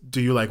this "Do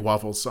You Like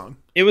Waffles" song?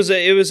 It was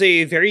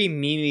a very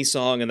memey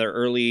song in the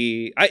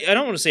early... I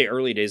don't want to say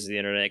early days of the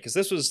internet, because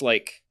this was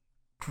like...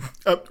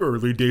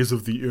 early days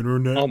of the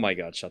internet? Oh my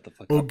god, shut the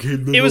fuck up. Okay,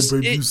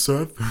 little baby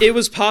Seth. It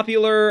was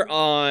popular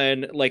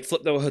on like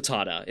Flipnote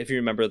Hatana, if you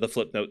remember the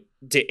Flipnote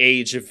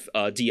age of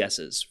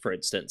DSs, for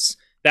instance.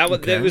 I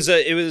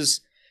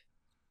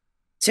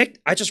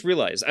just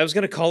realized I was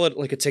going to call it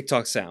like a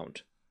TikTok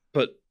sound,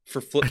 but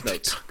for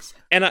Flipnotes.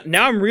 And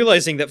now I'm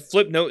realizing that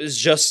Flipnote is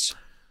just...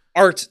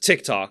 art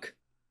TikTok,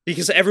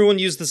 because everyone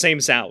used the same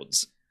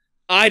sounds.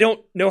 I don't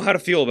know how to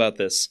feel about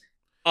this.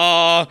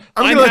 I'm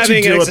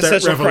having an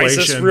existential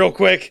crisis real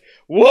quick.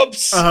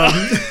 Whoops.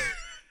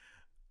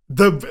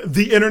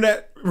 The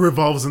internet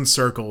revolves in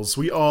circles.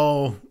 We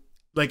all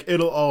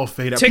it'll all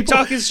fade out.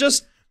 TikTok is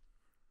just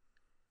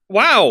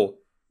wow.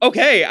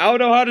 Okay, I don't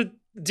know how to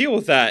deal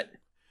with that.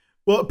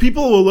 Well,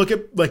 people will look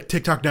at like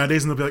TikTok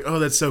nowadays and they'll be like, "Oh,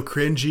 that's so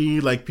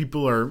cringy." Like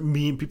people are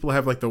mean. People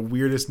have like the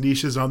weirdest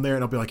niches on there,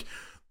 and I'll be like,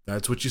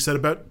 that's what you said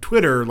about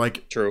Twitter,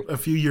 True. A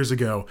few years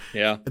ago.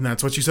 Yeah. And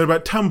that's what you said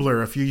about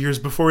Tumblr a few years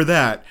before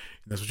that.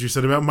 And that's what you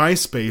said about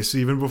MySpace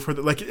even before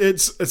that. Like,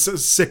 it's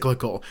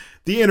cyclical.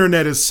 The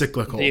internet is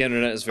cyclical. The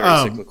internet is very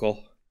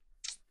cyclical.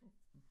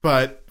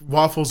 But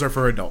waffles are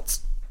for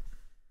adults.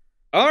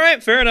 All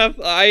right, fair enough.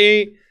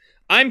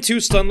 I'm too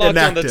stun-locked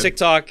on the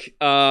TikTok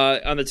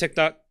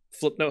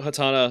Flipnote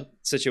Hatana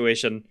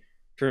situation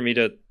for me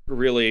to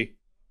really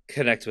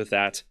connect with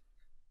that.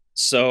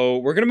 So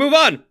we're going to move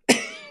on.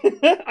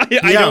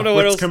 I don't know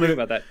what else to do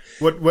about that.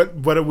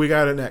 What do we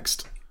got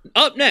next?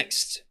 Up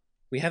next,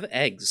 we have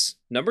eggs.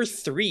 Number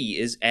 3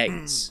 is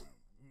eggs.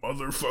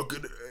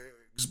 Motherfucking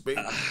eggs,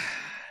 baby.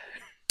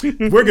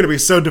 We're going to be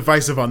so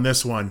divisive on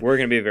this one. We're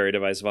going to be very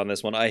divisive on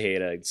this one. I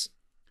hate eggs.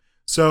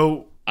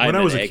 So when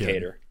I was a kid,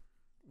 hater.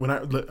 When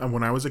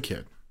I was a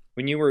kid.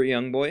 When you were a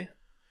young boy?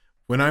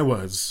 When I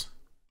was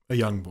a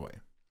young boy,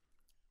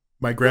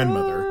 my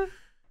grandmother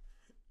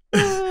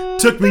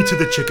took me to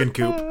the chicken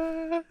coop.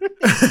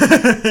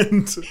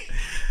 And,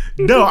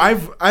 no,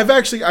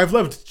 I've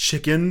loved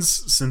chickens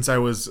since I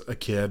was a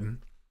kid.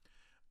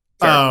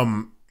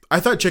 Fair. I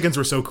thought chickens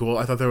were so cool.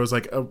 I thought there was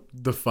like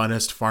the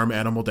funnest farm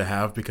animal to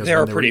have because they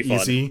were pretty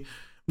easy.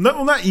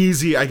 Not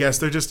easy, I guess.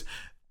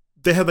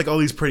 They had like all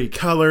these pretty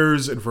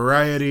colors and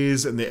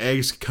varieties, and the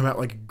eggs come out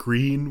like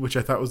green, which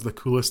I thought was the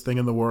coolest thing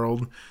in the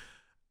world.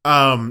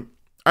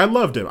 I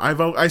loved it.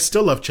 I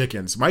still love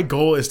chickens. My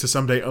goal is to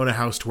someday own a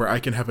house to where I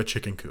can have a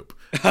chicken coop.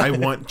 I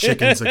want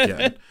chickens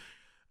again.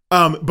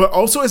 But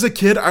also as a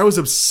kid, I was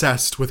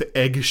obsessed with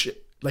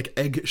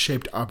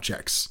egg-shaped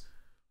objects.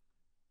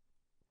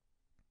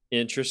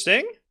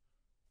 Interesting.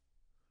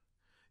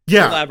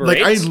 Yeah, elaborate.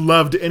 Like I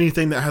loved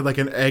anything that had like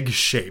an egg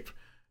shape.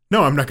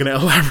 No, I'm not going to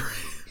elaborate.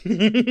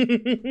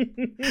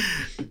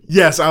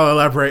 Yes, I'll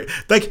elaborate.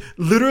 Like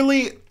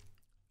literally,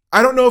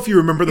 I don't know if you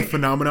remember the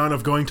phenomenon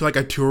of going to like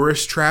a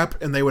tourist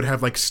trap and they would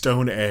have like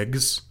stone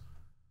eggs.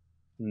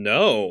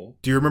 No.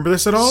 Do you remember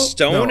this at all?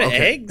 Stone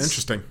eggs?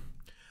 Interesting.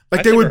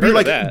 Like they would be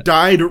like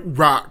dyed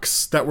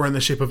rocks that were in the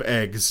shape of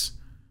eggs.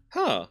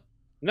 Huh.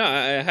 No,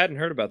 I hadn't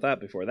heard about that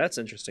before. That's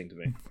interesting to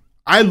me.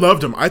 I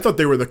loved them. I thought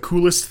they were the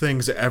coolest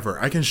things ever.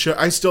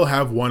 I still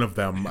have one of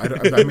them.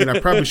 I mean,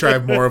 I'm probably sure I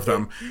have more of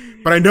them,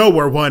 but I know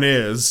where one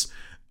is.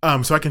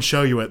 So I can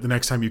show you it the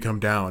next time you come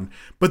down.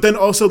 But then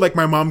also, like,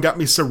 my mom got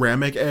me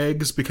ceramic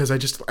eggs because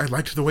I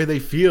liked the way they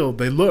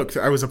looked.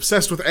 I was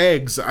obsessed with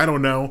eggs. I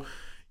don't know.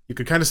 You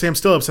could kind of say I'm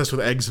still obsessed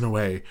with eggs in a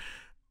way.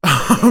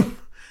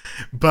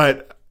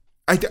 But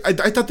I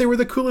thought they were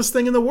the coolest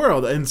thing in the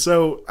world. And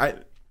so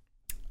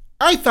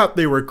I thought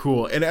they were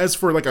cool. And as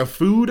for like a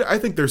food, I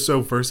think they're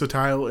so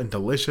versatile and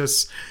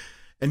delicious.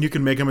 And you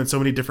can make them in so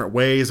many different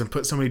ways and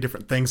put so many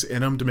different things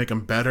in them to make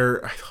them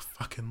better. I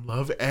fucking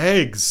love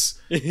eggs.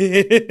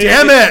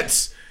 Damn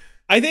it!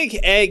 I think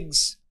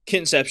eggs,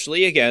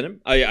 conceptually,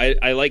 again,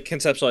 I like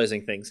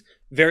conceptualizing things.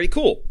 Very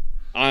cool.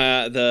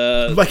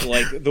 The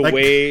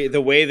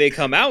way they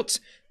come out,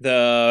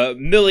 the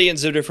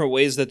millions of different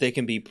ways that they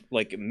can be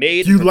like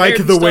made. You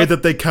like the way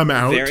that they come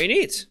out? Very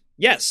neat.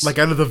 Yes. Like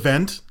out of the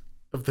vent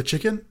of the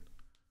chicken?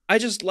 I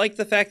just like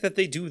the fact that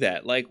they do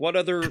that. Like, what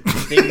other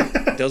thing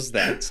does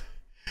that?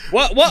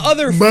 What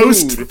other food?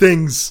 Most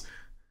things.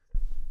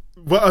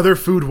 What other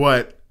food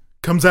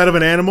comes out of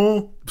an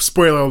animal?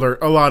 Spoiler alert,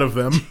 a lot of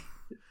them.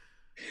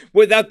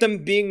 Without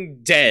them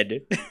being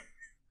dead.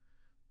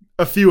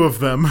 A few of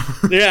them.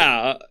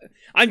 Yeah.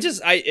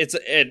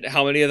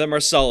 How many of them are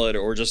solid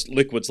or just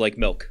liquids like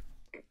milk?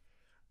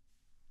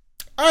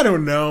 I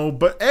don't know,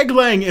 but egg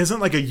laying isn't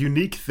like a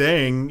unique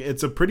thing.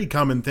 It's a pretty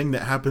common thing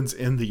that happens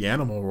in the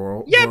animal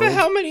world. Yeah, but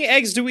how many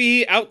eggs do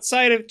we eat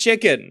outside of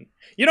chicken?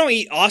 You don't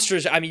eat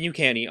ostrich. I mean, you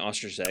can eat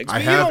ostrich eggs. I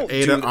have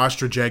ate an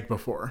ostrich egg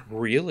before.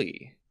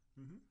 Really?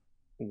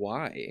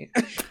 Why?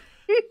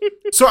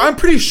 So I'm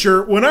pretty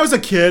sure when I was a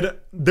kid,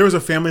 there was a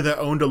family that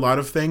owned a lot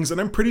of things,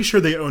 and I'm pretty sure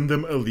they owned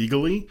them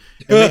illegally.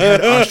 And they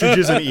had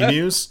ostriches and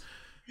emus.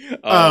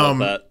 I love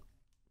that.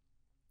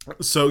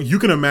 So you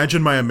can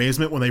imagine my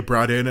amazement when they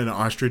brought in an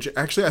ostrich.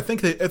 Actually, I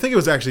think it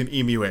was actually an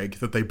emu egg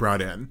that they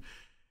brought in,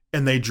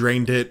 and they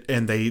drained it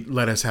and they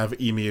let us have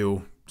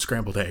emu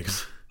scrambled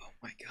eggs. Oh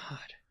my god!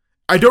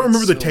 I don't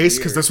remember the taste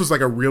because this was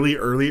like a really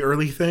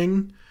early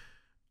thing.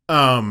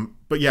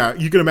 But yeah,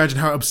 you can imagine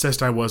how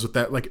obsessed I was with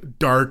that like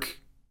dark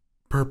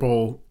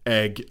purple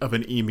egg of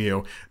an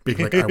emu being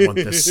like, I want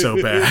this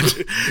so bad.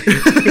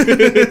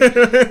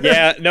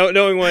 Yeah,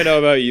 knowing what I know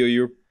about you,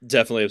 you're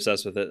definitely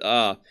obsessed with it.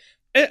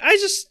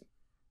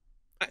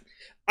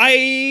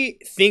 I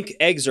think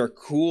eggs are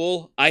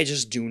cool. I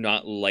just do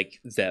not like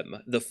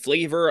them. The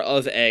flavor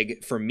of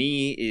egg for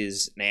me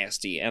is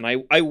nasty, and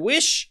I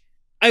wish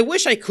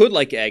I could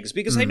like eggs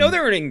because I know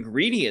they're an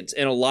ingredient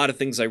in a lot of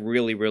things I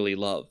really, really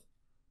love.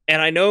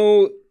 And I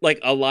know like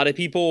a lot of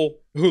people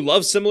who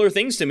love similar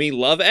things to me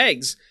love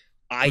eggs.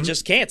 I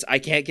just can't. I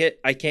can't get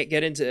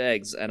into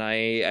eggs, and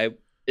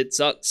it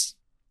sucks.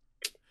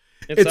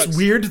 It's sucks.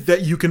 Weird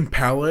that you can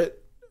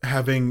palate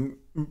having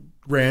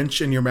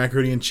ranch in your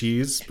macaroni and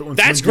cheese, but when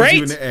that's someone great.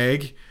 Gives you an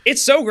egg,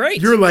 it's so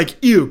great. You're like,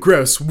 ew,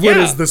 gross. What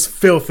is this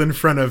filth in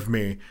front of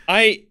me?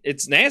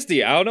 It's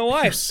nasty. I don't know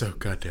why. You're so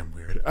goddamn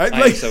weird.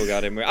 I'm so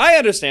goddamn weird. I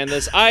understand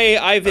this.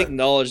 I've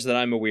acknowledged that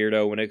I'm a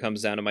weirdo when it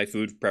comes down to my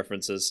food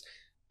preferences.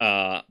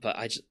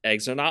 But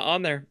eggs are not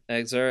on there.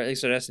 Eggs are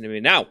nasty to me.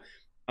 Now,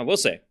 I will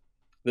say,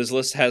 this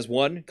list has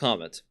one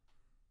comment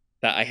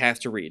that I have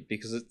to read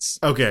because it's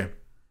okay.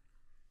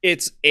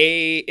 It's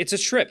a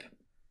trip.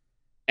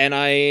 And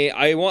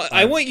I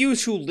want you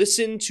to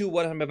listen to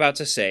what I'm about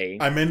to say.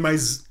 I'm in my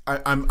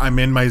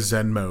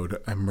Zen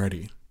mode. I'm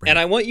ready. And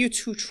I want you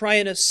to try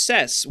and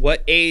assess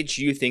what age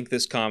you think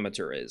this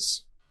commenter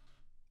is.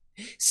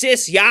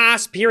 Sis,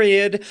 yas,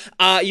 period.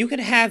 You can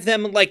have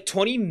them like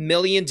 20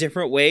 million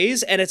different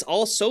ways, and it's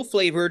all so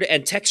flavored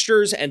and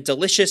textures and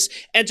delicious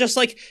and just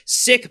like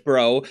sick,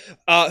 bro.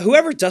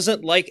 Whoever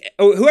don't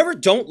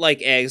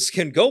like eggs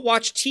can go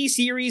watch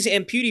T-Series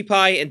and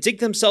PewDiePie and dig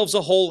themselves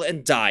a hole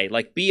and die.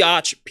 Like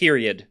biatch,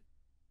 period.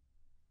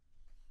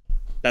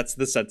 That's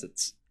the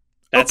sentence.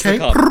 That's okay.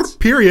 The comment.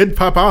 Period.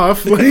 Pop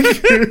off. Like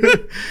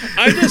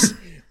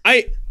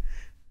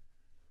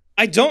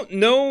I don't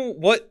know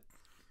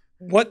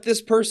what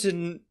this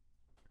person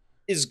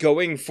is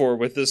going for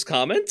with this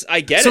comment.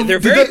 I get it. They're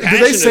very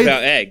passionate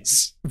about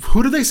eggs.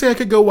 Who do they say I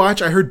could go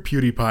watch? I heard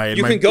PewDiePie. And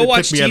you can go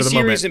watch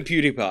T-Series and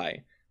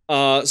PewDiePie.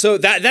 So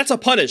that's a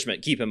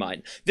punishment, keep in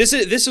mind. This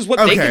is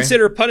what they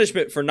consider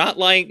punishment for not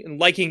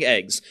liking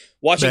eggs.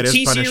 Watching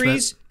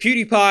T-Series,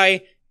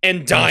 PewDiePie,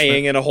 and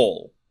dying in a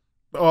hole.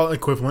 All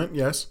equivalent,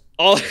 yes.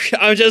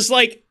 I'm just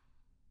like,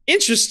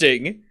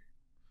 interesting.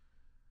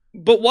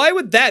 But why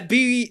would that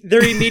be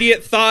their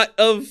immediate thought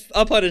of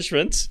a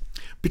punishment?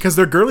 Because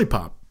they're girly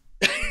pop.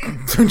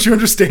 Don't you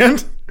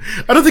understand?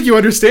 I don't think you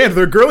understand.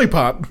 They're girly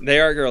pop. They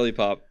are girly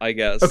pop, I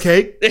guess.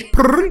 Okay.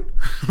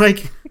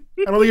 Like,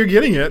 I don't think you're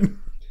getting it.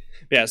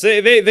 Yeah,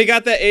 so they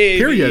got the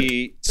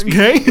AAV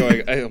speak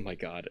going. Oh my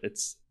god,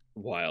 it's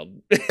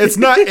wild. It's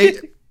not.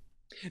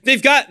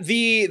 They've got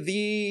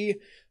the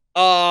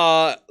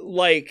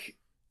like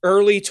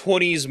early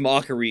 20s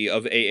mockery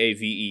of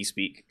AAVE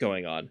speak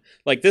going on.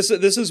 Like this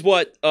is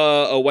what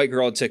a white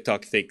girl on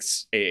TikTok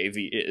thinks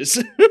AAV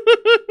is.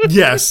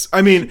 Yes,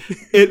 I mean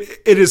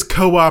it is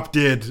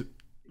co-opted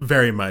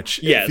very much.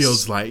 Yes. It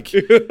feels like.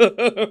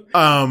 But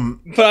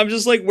I'm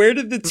just like, where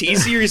did the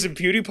T-Series and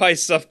PewDiePie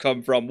stuff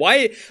come from?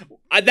 Why?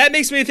 That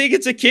makes me think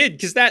it's a kid,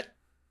 because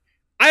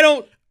I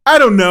don't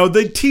know.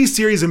 The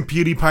T-Series and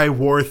PewDiePie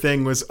war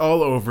thing was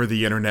all over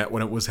the internet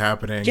when it was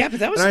happening. Yeah, but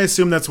that was... And I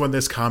assume that's when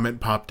this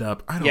comment popped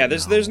up. I don't know.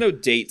 There's no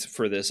date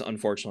for this,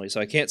 unfortunately, so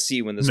I can't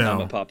see when this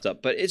comment popped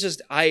up. But it's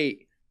just,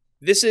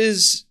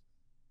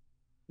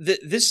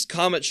 this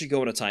comment should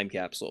go in a time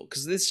capsule,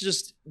 because this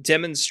just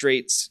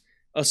demonstrates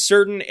a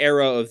certain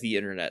era of the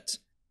internet.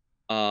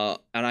 And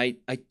I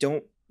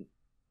don't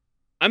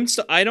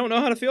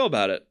know how to feel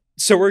about it.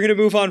 So we're going to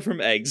move on from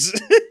eggs.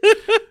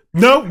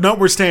 No,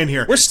 we're staying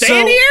here. We're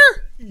staying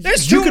here?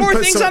 There's two more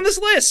things on this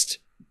list.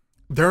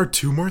 There are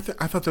two more things?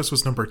 I thought this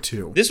was number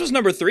 2. This was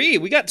number 3.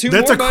 We got two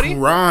more, buddy. That's a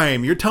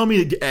crime. You're telling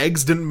me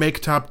eggs didn't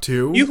make top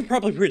 2? You can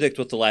probably predict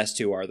what the last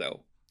 2 are,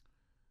 though.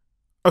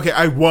 Okay,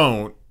 I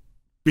won't,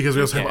 because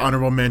we also have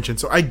honorable mention.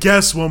 So I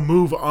guess we'll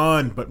move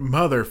on. But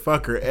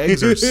motherfucker,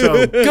 eggs are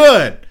so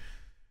good.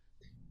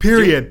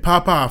 Period.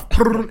 Pop off.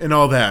 And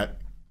all that.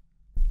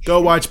 Go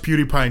watch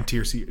PewDiePie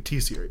and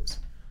T-Series.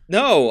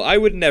 No, I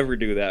would never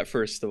do that,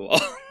 first of all.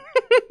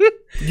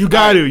 You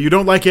got to. You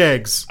don't like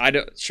eggs. I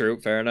don't. True.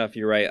 Fair enough.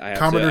 You're right. I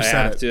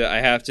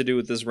have to do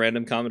what this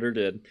random commenter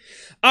did.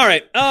 All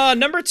right.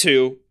 Number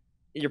 2.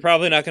 You're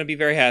probably not going to be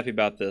very happy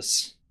about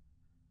this.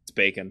 It's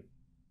bacon.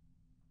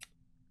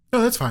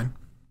 No, that's fine.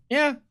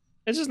 Yeah.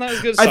 It's just not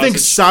as good as sausage. I think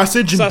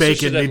sausage and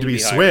bacon need to be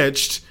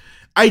switched.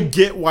 I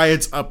get why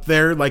it's up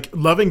there. Like,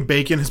 loving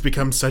bacon has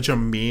become such a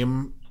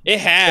meme. It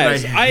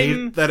has. And I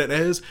hate that it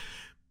is.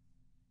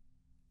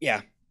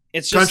 Yeah.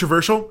 It's just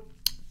controversial.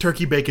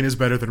 Turkey bacon is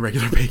better than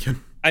regular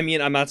bacon. I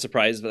mean, I'm not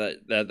surprised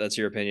that that's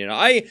your opinion.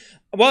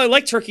 While I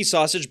like turkey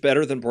sausage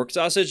better than pork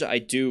sausage, I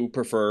do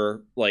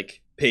prefer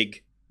like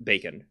pig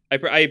bacon.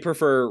 I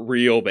prefer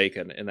real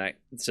bacon in that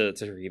to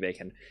turkey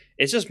bacon.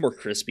 It's just more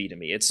crispy to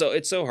me. It's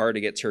so hard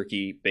to get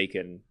turkey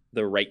bacon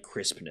the right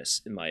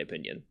crispness, in my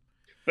opinion.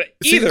 But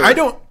I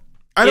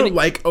don't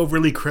like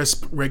overly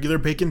crisp regular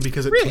bacon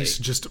because it tastes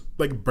just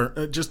like burnt.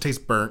 It just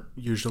tastes burnt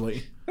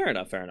usually. Fair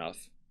enough.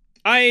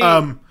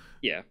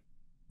 Yeah.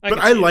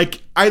 I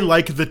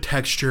like the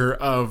texture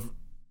of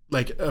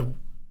like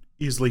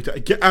easily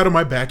get out of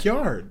my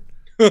backyard.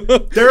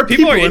 There are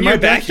people in my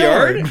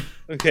backyard.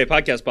 Okay,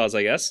 podcast pause,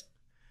 I guess.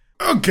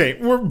 Okay,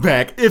 we're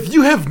back. If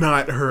you have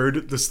not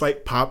heard the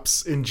slight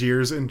pops and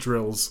jeers and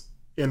drills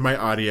in my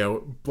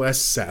audio, bless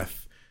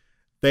Seth.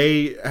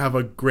 They have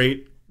a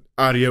great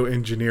audio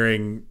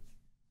engineering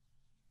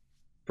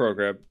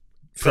program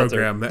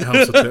that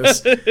helps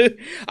with this.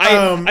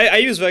 I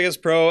use Vegas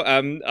Pro.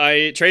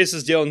 Trace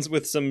is dealing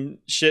with some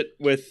shit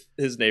with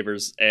his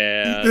neighbors,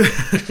 and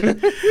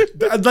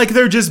like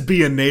they're just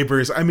being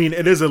neighbors. I mean,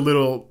 it is a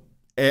little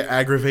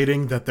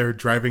aggravating that they're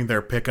driving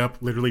their pickup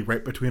literally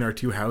right between our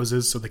 2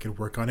 houses so they can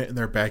work on it in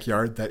their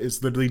backyard. That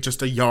is literally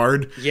just a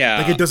yard. Yeah,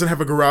 like it doesn't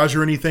have a garage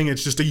or anything.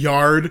 It's just a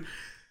yard.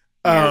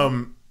 But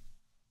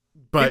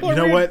you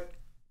know what?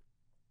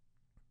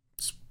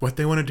 It's what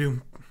they want to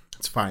do.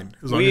 It's fine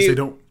as long as they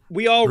don't.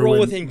 We all roll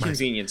with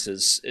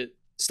inconveniences.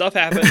 Stuff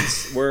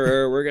happens.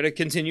 We're going to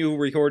continue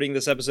recording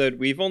this episode.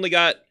 We've only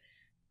got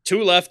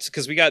 2 left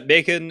because we got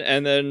bacon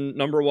and then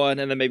number 1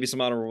 and then maybe some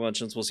honorable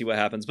mentions. We'll see what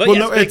happens. But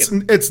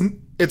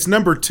it's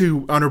number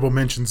 2 honorable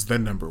mentions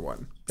then number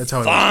 1. That's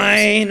how.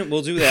 Fine,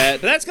 we'll do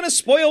that. But that's going to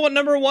spoil what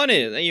number 1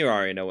 is. You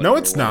already know what. No,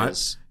 it's not.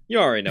 Is. You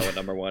already know what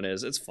number 1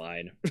 is. It's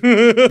fine.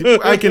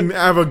 I can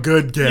have a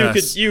good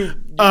guess. You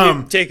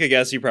take a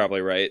guess. You're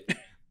probably right.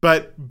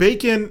 But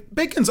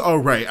bacon's all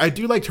right. I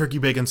do like turkey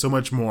bacon so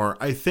much more.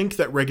 I think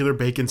that regular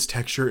bacon's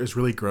texture is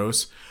really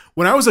gross.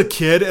 When I was a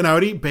kid and I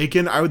would eat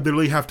bacon, I would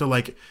literally have to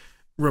like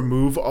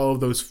remove all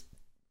of those,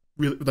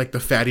 like the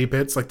fatty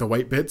bits, like the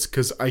white bits,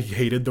 because I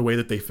hated the way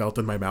that they felt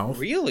in my mouth.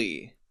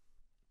 Really?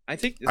 I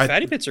think the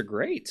fatty bits are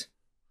great.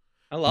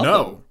 I love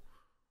them.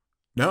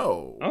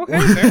 No. Okay,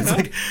 fair enough.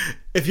 Like,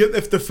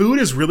 if the food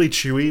is really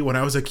chewy, when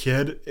I was a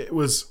kid, it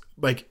was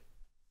like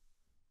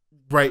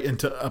right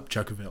into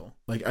Upchuckville.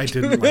 Like I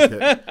didn't like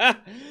it.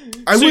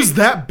 I was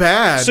that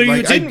bad. So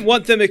you didn't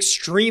want them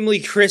extremely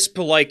crisp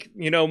like,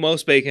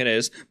 most bacon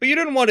is, but you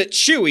didn't want it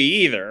chewy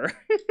either.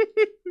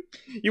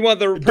 You want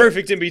the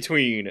perfect in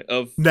between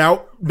of.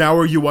 Now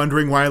are you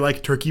wondering why I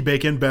like turkey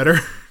bacon better?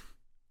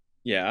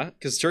 Yeah,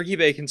 because turkey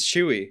bacon's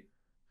chewy.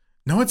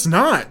 No, it's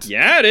not.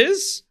 Yeah, it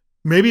is.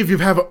 Maybe if you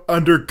have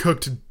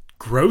undercooked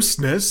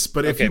grossness,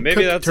 but if you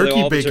maybe cook that's turkey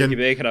all bacon, the turkey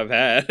bacon I've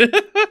had.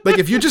 Like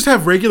if you just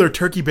have regular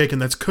turkey bacon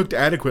that's cooked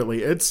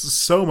adequately, it's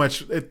so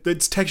much.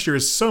 Its texture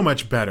is so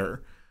much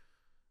better,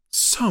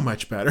 so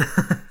much better.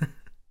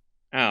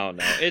 I don't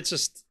know. It's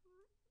just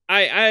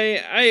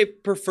I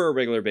prefer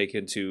regular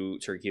bacon to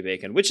turkey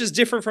bacon, which is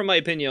different from my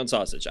opinion on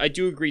sausage. I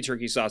do agree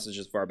turkey sausage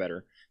is far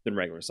better than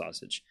regular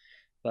sausage,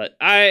 but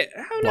I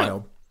don't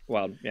know.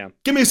 Wild, yeah.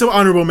 Give me some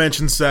honorable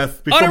mentions,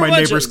 Seth, before my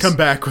neighbors come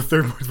back with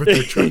their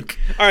truck.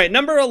 All right,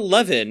 number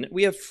 11,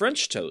 we have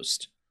French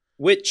toast,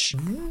 which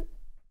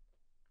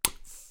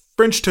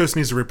French toast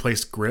needs to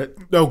replace grit.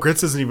 No,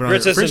 grits isn't even on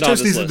it. French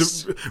toast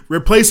needs to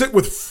replace it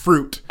with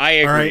fruit. I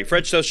agree. Right?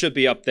 French toast should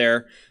be up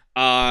there.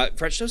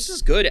 French toast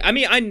is good. I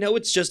mean, I know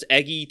it's just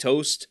eggy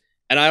toast,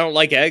 and I don't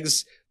like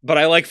eggs, but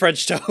I like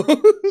French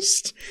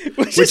toast,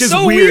 which is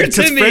so weird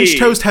because French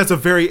toast has a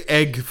very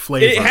egg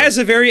flavor. It has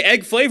a very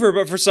egg flavor,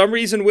 but for some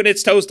reason, when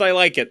it's toast, I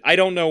like it. I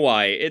don't know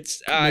why.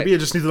 It's maybe I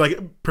just need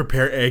to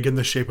prepare egg in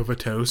the shape of a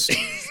toast.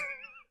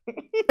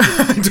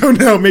 I don't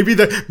know. Maybe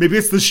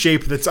it's the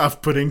shape that's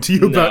off-putting to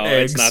you about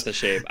eggs. No, it's not the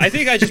shape. I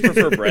think I just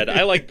prefer bread.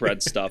 I like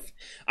bread stuff.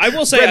 I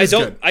will say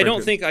I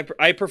don't think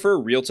I prefer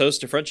real toast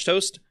to French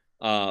toast.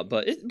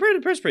 But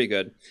bread's pretty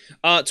good.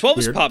 12 Weird.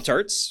 Is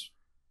Pop-Tarts,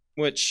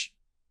 which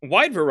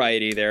wide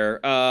variety there.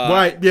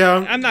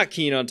 Yeah. I'm not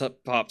keen on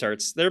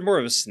Pop-Tarts. They're more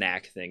of a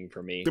snack thing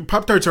for me. The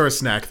Pop-Tarts are a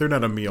snack. They're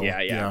not a meal.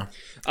 Yeah.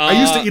 I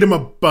used to eat them a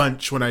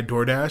bunch when I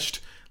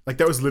DoorDashed. Like,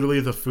 that was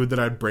literally the food that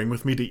I'd bring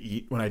with me to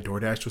eat when I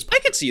DoorDashed was Pop-Tarts. I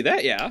could see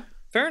that, yeah.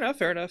 Fair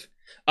enough.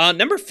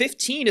 Number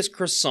 15 is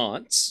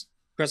croissants.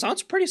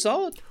 Croissants are pretty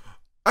solid.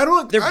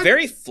 They're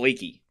very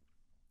flaky.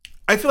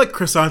 I feel like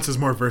croissants is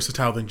more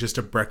versatile than just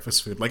a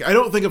breakfast food. Like, I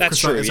don't think of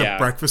croissant as a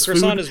breakfast food.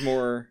 Croissant is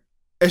more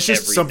It's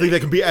just something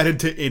that can be added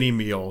to any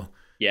meal.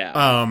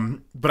 Yeah.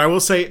 But I will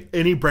say,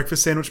 any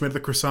breakfast sandwich made with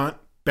a croissant,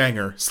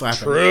 banger,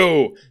 slapping.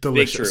 True.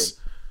 Delicious. Big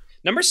true.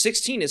 Number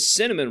 16 is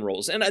cinnamon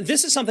rolls. And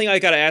this is something I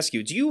gotta ask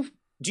you. Do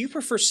you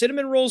prefer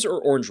cinnamon rolls or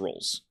orange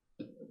rolls?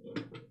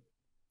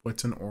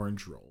 What's an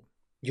orange roll?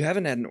 You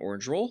haven't had an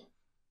orange roll?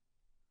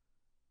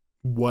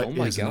 What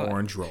is an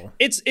orange roll?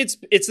 It's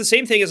the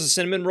same thing as a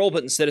cinnamon roll,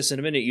 but instead of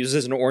cinnamon, it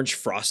uses an orange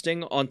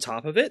frosting on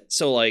top of it.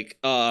 So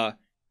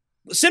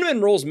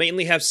cinnamon rolls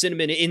mainly have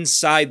cinnamon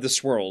inside the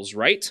swirls,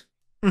 right?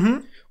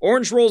 Mm-hmm.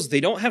 Orange rolls, they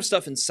don't have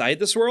stuff inside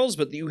the swirls,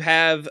 but you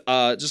have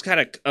just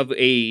kind of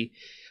a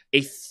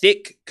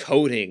thick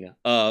coating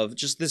of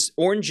just this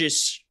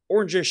orangish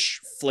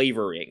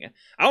flavoring.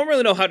 I don't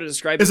really know how to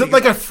describe it. Is it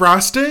like a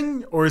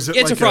frosting, or is it?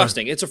 It's a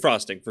frosting. It's a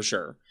frosting for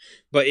sure,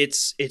 but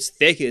it's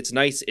thick. It's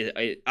nice.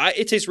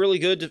 It tastes really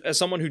good. As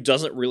someone who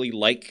doesn't really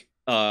like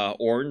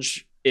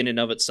orange in and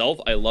of itself,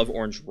 I love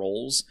orange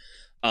rolls.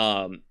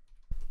 I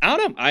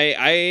don't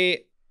know.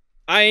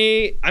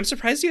 I'm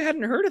surprised you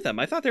hadn't heard of them.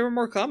 I thought they were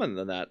more common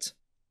than that.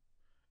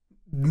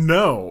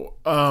 No,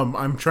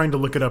 I'm trying to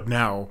look it up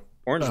now.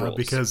 Orange rolls,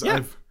 because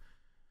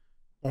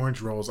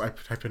Orange rolls. I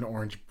typed in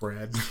orange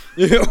bread.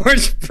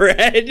 Orange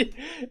bread?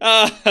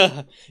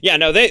 Yeah,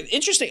 no,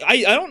 interesting.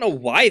 I don't know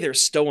why they're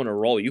still in a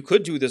roll. You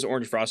could do this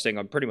orange frosting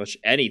on pretty much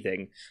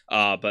anything,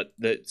 but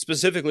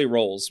specifically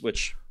rolls,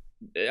 which,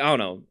 I don't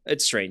know.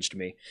 It's strange to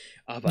me.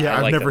 But yeah,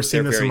 I've never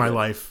seen this in my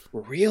life.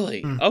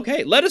 Really?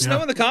 Okay, let us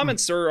know in the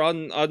comments or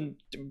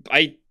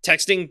by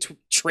texting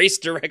Trace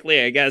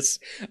directly, I guess,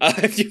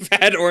 if you've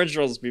had orange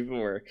rolls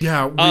before.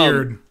 Yeah,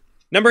 weird.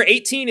 Number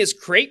 18 is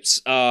crepes.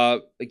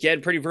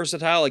 Again, pretty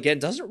versatile. Again,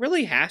 doesn't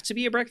really have to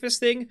be a breakfast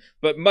thing,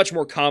 but much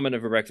more common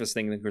of a breakfast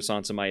thing than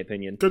croissants, in my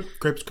opinion. Good.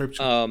 Crepes.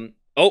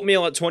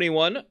 Oatmeal at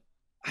 21.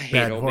 I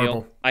hate oatmeal.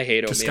 Horrible. I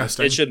hate oatmeal.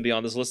 Disgusting. It shouldn't be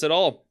on this list at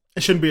all.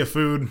 It shouldn't be a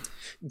food.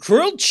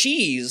 Grilled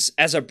cheese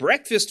as a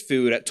breakfast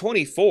food at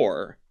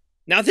 24.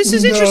 Now, this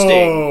is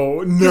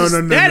interesting. No.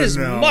 That is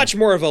much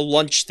more of a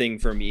lunch thing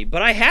for me,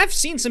 but I have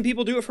seen some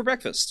people do it for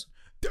breakfast.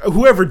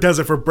 Whoever does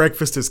it for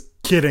breakfast is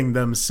kidding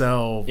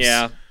themselves.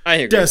 Yeah, I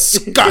agree.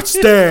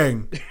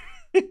 Disgusting.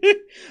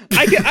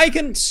 I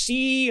can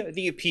see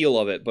the appeal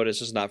of it, but it's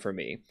just not for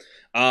me.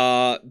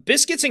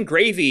 Biscuits and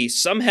gravy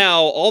somehow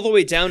all the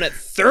way down at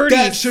 33.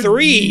 That should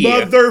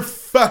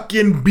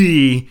motherfucking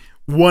be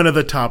one of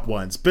the top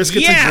ones.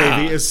 Biscuits and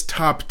gravy is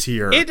top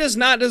tier. It does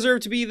not deserve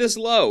to be this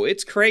low.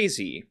 It's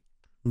crazy.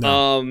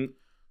 No.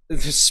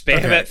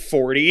 Spam at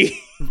 40.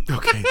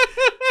 Okay.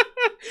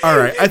 All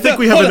right, I think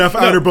we have enough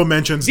honorable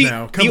mentions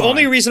now. Come on. The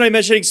only reason I'm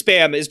mentioning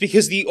Spam is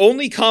because the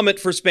only comment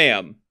for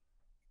Spam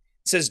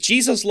says,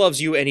 Jesus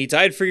loves you and he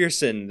died for your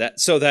sin,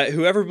 so that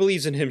whoever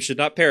believes in him should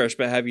not perish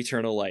but have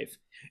eternal life.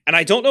 And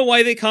I don't know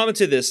why they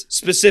commented this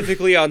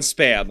specifically on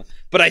Spam,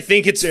 but I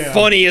think it's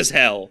funny as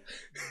hell.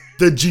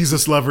 The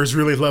Jesus lovers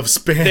really love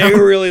Spam. They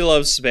really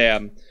love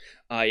Spam.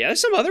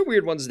 There's some other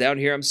weird ones down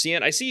here I'm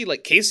seeing. I see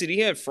like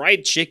quesadilla,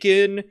 fried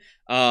chicken,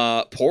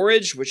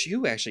 porridge, which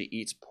who actually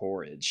eats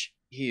porridge?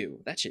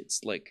 Ew, that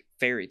shit's like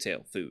fairy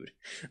tale food.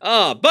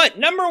 But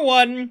number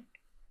 1,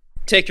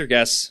 take your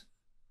guess.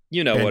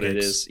 You know what it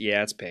is.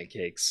 Yeah, it's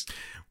pancakes.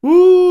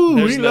 Ooh,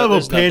 we love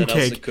a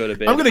pancake. I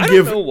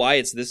don't know why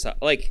it's this high.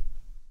 Like,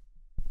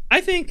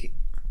 I think,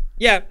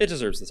 it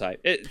deserves this high.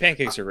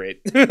 Pancakes are great.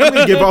 I'm going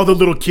to give all the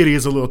little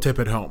kiddies a little tip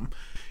at home.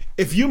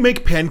 If you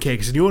make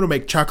pancakes and you want to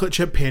make chocolate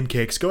chip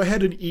pancakes, go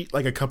ahead and eat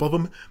like a couple of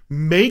them.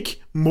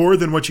 Make more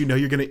than what you know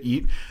you're going to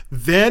eat.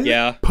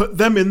 Then put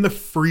them in the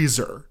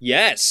freezer.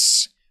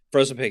 Yes.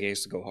 Frozen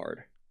pancakes go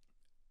hard.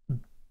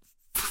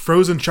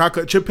 Frozen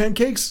chocolate chip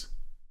pancakes?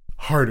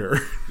 Harder.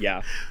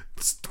 Yeah.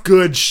 It's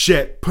good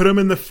shit. Put them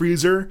in the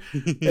freezer,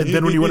 and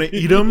then when you want to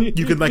eat them,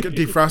 you can like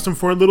defrost them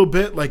for a little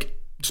bit. Like,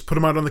 just put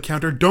them out on the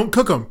counter. Don't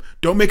cook them.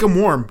 Don't make them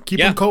warm. Keep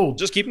them cold.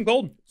 Just keep them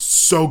cold.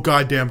 So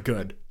goddamn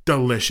good.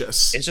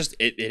 Delicious. It's just,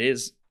 it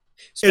is.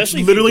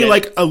 Especially it's literally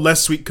like a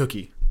less sweet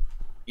cookie.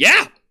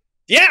 Yeah.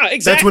 Yeah, exactly.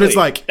 That's what it's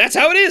like. That's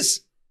how it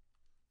is.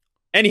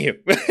 Anywho.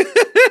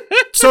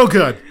 So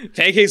good.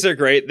 Pancakes are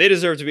great. They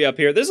deserve to be up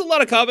here. There's a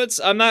lot of comments.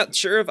 I'm not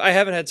sure if I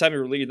haven't had time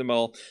to read them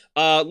all.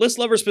 List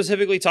Lover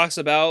specifically talks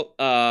about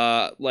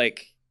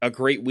like a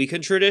great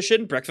weekend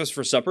tradition, breakfast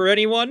for supper.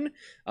 Anyone?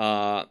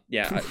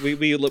 Yeah,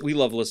 we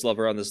love List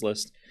Lover on this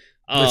list.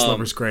 List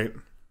Lover's great.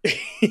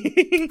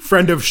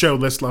 Friend of show,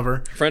 List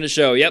Lover. Friend of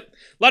show. Yep.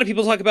 A lot of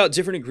people talk about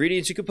different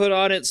ingredients you could put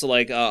on it. So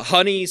like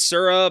honey,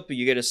 syrup.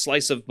 You get a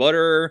slice of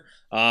butter.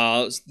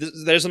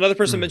 There's another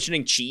person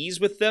mentioning cheese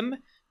with them.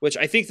 Which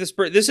I think this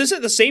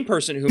isn't the same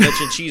person who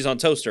mentioned cheese on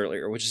toast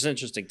earlier, which is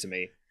interesting to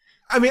me.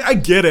 I mean, I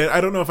get it. I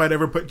don't know if I'd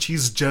ever put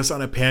cheese just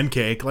on a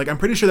pancake. Like, I'm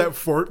pretty sure that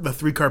for the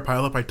 3-car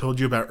pileup I told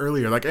you about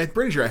earlier, like, I'm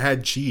pretty sure I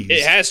had cheese.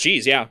 It has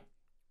cheese, yeah.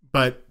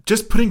 But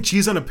just putting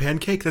cheese on a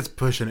pancake, that's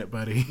pushing it,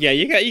 buddy. Yeah,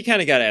 you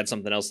kind of got to add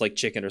something else, like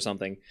chicken or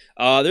something.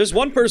 There's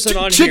one person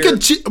on here.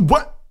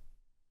 What?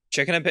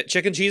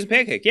 Chicken, cheese, and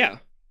pancake, yeah.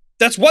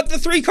 That's what the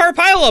 3-car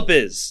pileup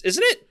is,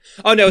 isn't it?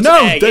 Oh, no, it's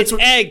egg. It's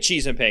egg,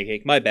 cheese, and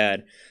pancake. My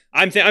bad.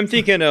 I'm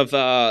thinking of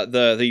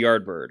the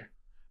Yardbird.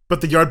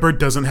 But the Yardbird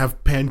doesn't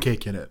have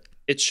pancake in it.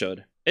 It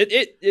should.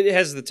 It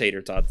has the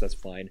tater tots. That's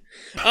fine.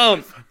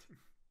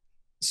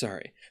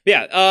 Sorry.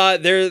 Yeah.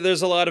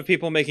 There's a lot of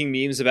people making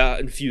memes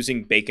about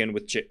infusing bacon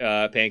with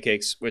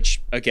pancakes,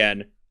 which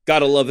again,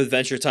 gotta love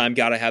Adventure Time.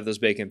 Gotta have those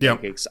bacon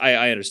pancakes. Yep.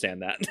 I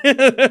understand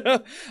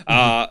that.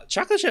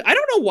 Chocolate chip. I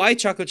don't know why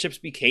chocolate chips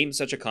became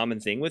such a common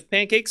thing with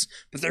pancakes,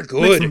 but they're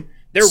good.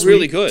 They're sweet,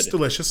 really good. It's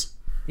delicious.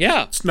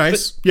 Yeah, it's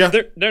nice. Yeah,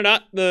 they're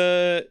not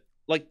the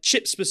like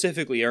chips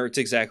specifically aren't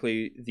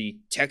exactly the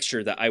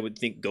texture that I would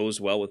think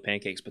goes well with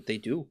pancakes, but they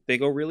do. They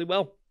go really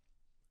well.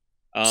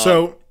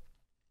 So,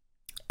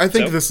 I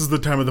think this is the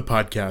time of the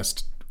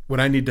podcast when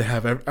I need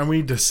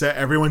to set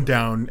everyone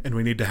down and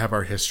we need to have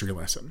our history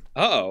lesson.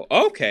 Oh,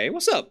 okay.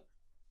 What's up?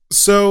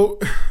 So,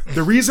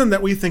 the reason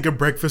that we think of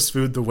breakfast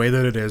food the way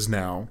that it is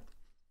now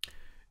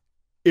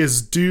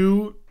is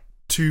due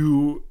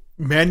to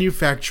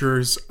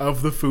manufacturers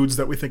of the foods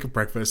that we think of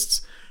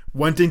breakfasts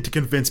wanting to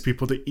convince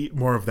people to eat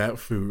more of that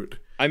food.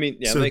 I mean,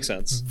 yeah, so it makes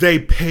sense. They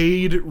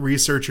paid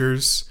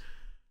researchers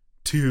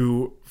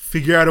to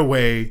figure out a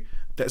way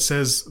that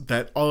says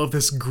that all of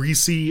this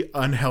greasy,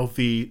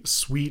 unhealthy,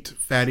 sweet,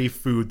 fatty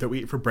food that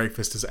we eat for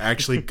breakfast is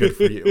actually good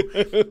for you.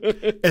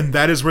 And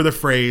that is where the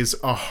phrase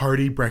 "a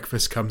hearty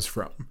breakfast" comes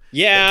from.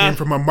 Yeah. It came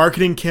from a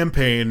marketing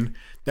campaign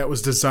that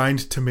was designed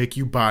to make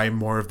you buy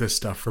more of this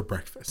stuff for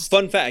breakfast.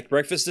 Fun fact,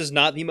 breakfast is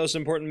not the most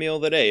important meal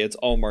of the day. It's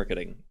all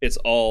marketing. It's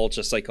all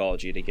just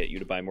psychology to get you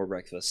to buy more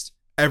breakfast.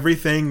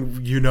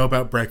 Everything you know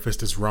about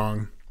breakfast is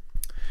wrong.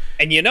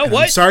 And you know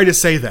what? I'm sorry to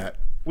say that.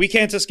 We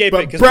can't escape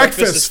it because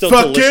breakfast is still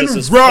fucking delicious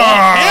as rocks!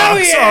 Hell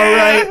yeah!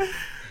 All right.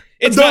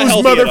 It's those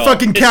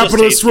motherfucking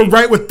capitalists were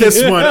right with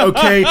this one,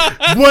 okay?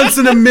 Once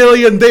in a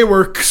million, they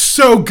were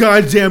so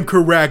goddamn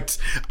correct.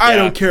 I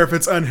don't care if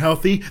it's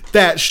unhealthy.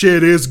 That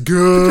shit is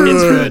good.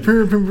 It's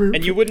good.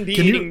 And you wouldn't be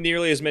eating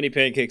nearly as many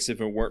pancakes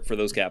if it weren't for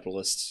those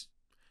capitalists.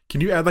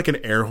 Can you add like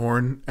an air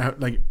horn out,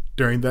 like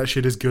during that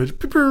shit is good?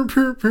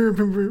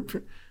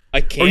 I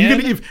can. Or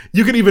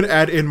you can even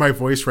add in my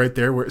voice right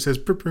there where it says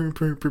just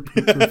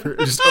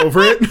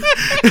over it.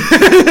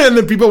 And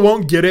then people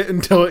won't get it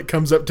until it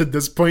comes up to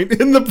this point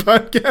in the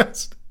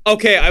podcast.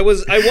 Okay, I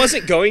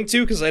wasn't going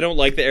to because I don't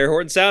like the air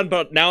horn sound,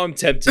 but now I'm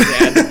tempted to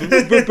add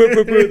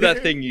that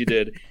thing you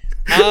did.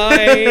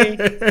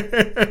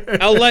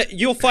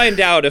 You'll find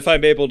out if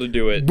I'm able to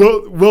do it.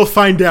 We'll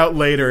find out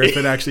later if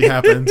it actually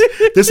happens.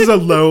 This is a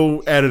low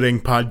editing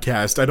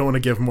podcast. I don't want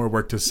to give more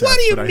work to Seth. What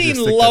do you mean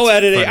low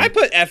editing? Funny. I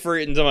put effort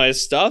into my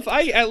stuff.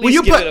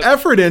 You put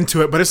effort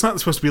into it, but it's not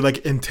supposed to be like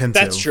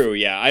intensive. That's true.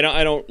 Yeah, I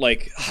don't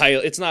like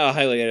it's not a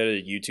highly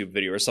edited YouTube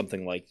video or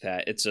something like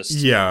that. It's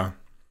just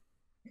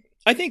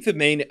I think the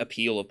main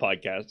appeal of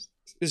podcasts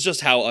is just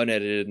how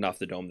unedited and off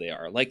the dome they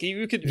are. Like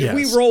you could, if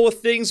we roll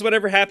with things,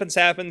 whatever happens,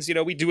 happens. You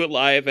know, we do it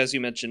live, as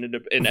you mentioned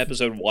in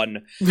episode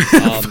 1.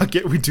 Fuck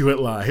it, we do it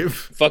live.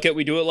 Fuck it,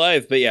 we do it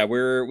live. But yeah,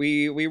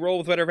 we roll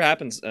with whatever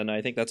happens, and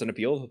I think that's an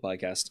appeal of the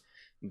podcast.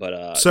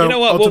 But so you know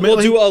what?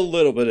 We'll do a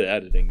little bit of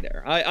editing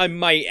there. I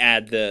might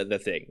add the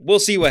thing. We'll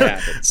see what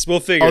happens. We'll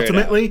figure it out.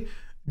 Ultimately,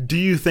 do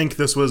you think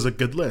this was a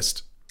good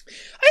list?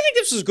 I think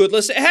this was a good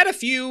list. It had a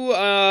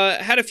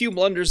few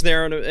blunders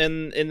there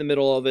in the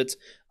middle of it.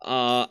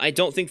 I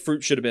don't think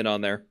fruit should have been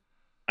on there.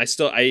 I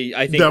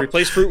think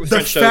replace fruit with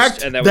French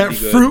toast, and that would be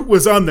good. That fruit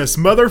was on this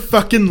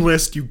motherfucking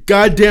list, you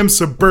goddamn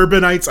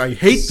suburbanites. I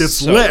hate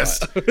this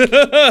list.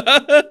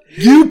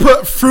 You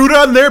put fruit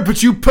on there,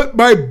 but you put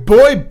my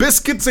boy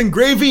biscuits and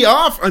gravy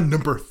off on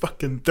number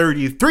fucking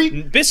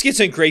 33. Biscuits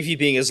and gravy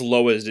being as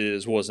low as it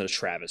is was a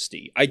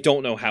travesty. I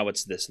don't know how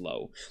it's this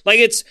low. Like,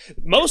 it's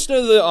most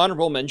of the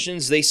honorable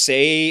mentions, they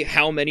say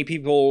how many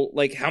people,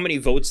 like how many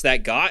votes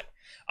that got.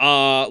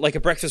 Like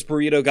a breakfast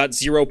burrito got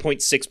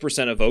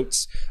 0.6% of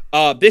votes.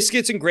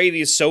 Biscuits and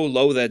gravy is so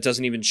low that it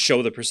doesn't even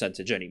show the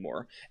percentage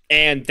anymore.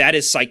 And that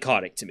is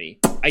psychotic to me.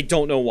 I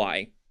don't know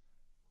why.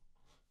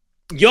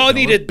 Y'all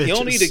need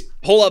to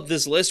pull up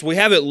this list. We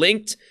have it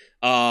linked.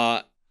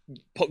 Go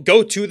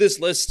to this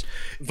list.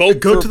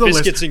 Vote for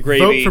biscuits and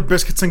gravy. Vote for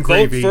biscuits and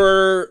gravy. Vote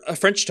for a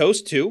French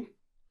toast too.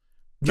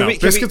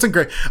 Biscuits and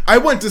gravy. I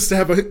want this to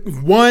have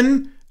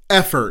one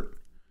effort.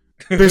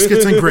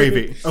 Biscuits and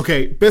gravy.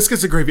 Okay,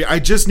 biscuits and gravy. I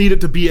just need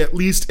it to be at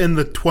least in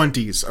the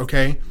 20s,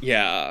 okay?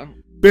 Yeah.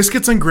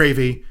 Biscuits and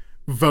gravy.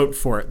 Vote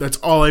for it. That's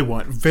all I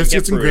want.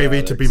 Biscuits and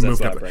gravy to be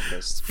moved up.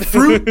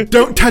 Fruit,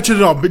 don't touch it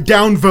at all, but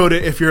downvote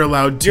it if you're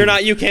allowed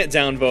to. You can't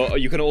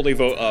downvote. You can only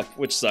vote up,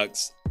 which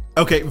sucks.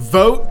 Okay,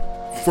 vote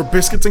for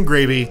biscuits and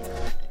gravy.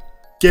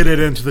 Get it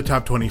into the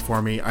top 20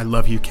 for me. I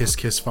love you. Kiss,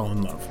 kiss, fall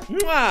in love.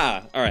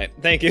 Mwah! All right,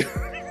 thank you.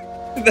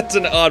 That's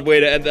an odd way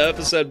to end the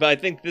episode, but I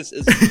think this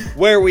is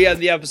where we end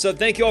the episode.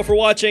 Thank you all for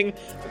watching.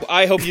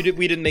 I hope we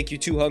didn't make you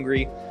too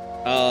hungry.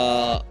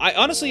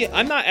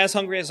 I'm not as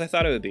hungry as I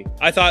thought it would be.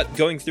 I thought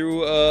going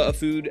through a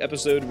food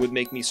episode would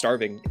make me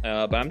starving,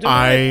 but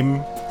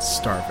I'm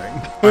starving.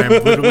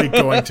 I'm literally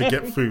going to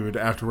get food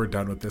after we're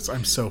done with this.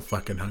 I'm so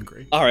fucking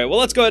hungry. All right, well,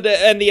 let's go ahead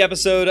and end the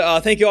episode.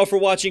 Thank you all for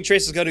watching.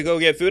 Trace is going to go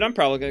get food. I'm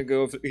probably going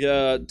to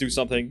go do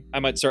something.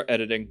 I might start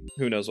editing.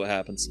 Who knows what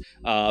happens.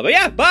 But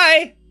yeah,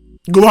 bye!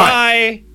 Goodbye. Bye.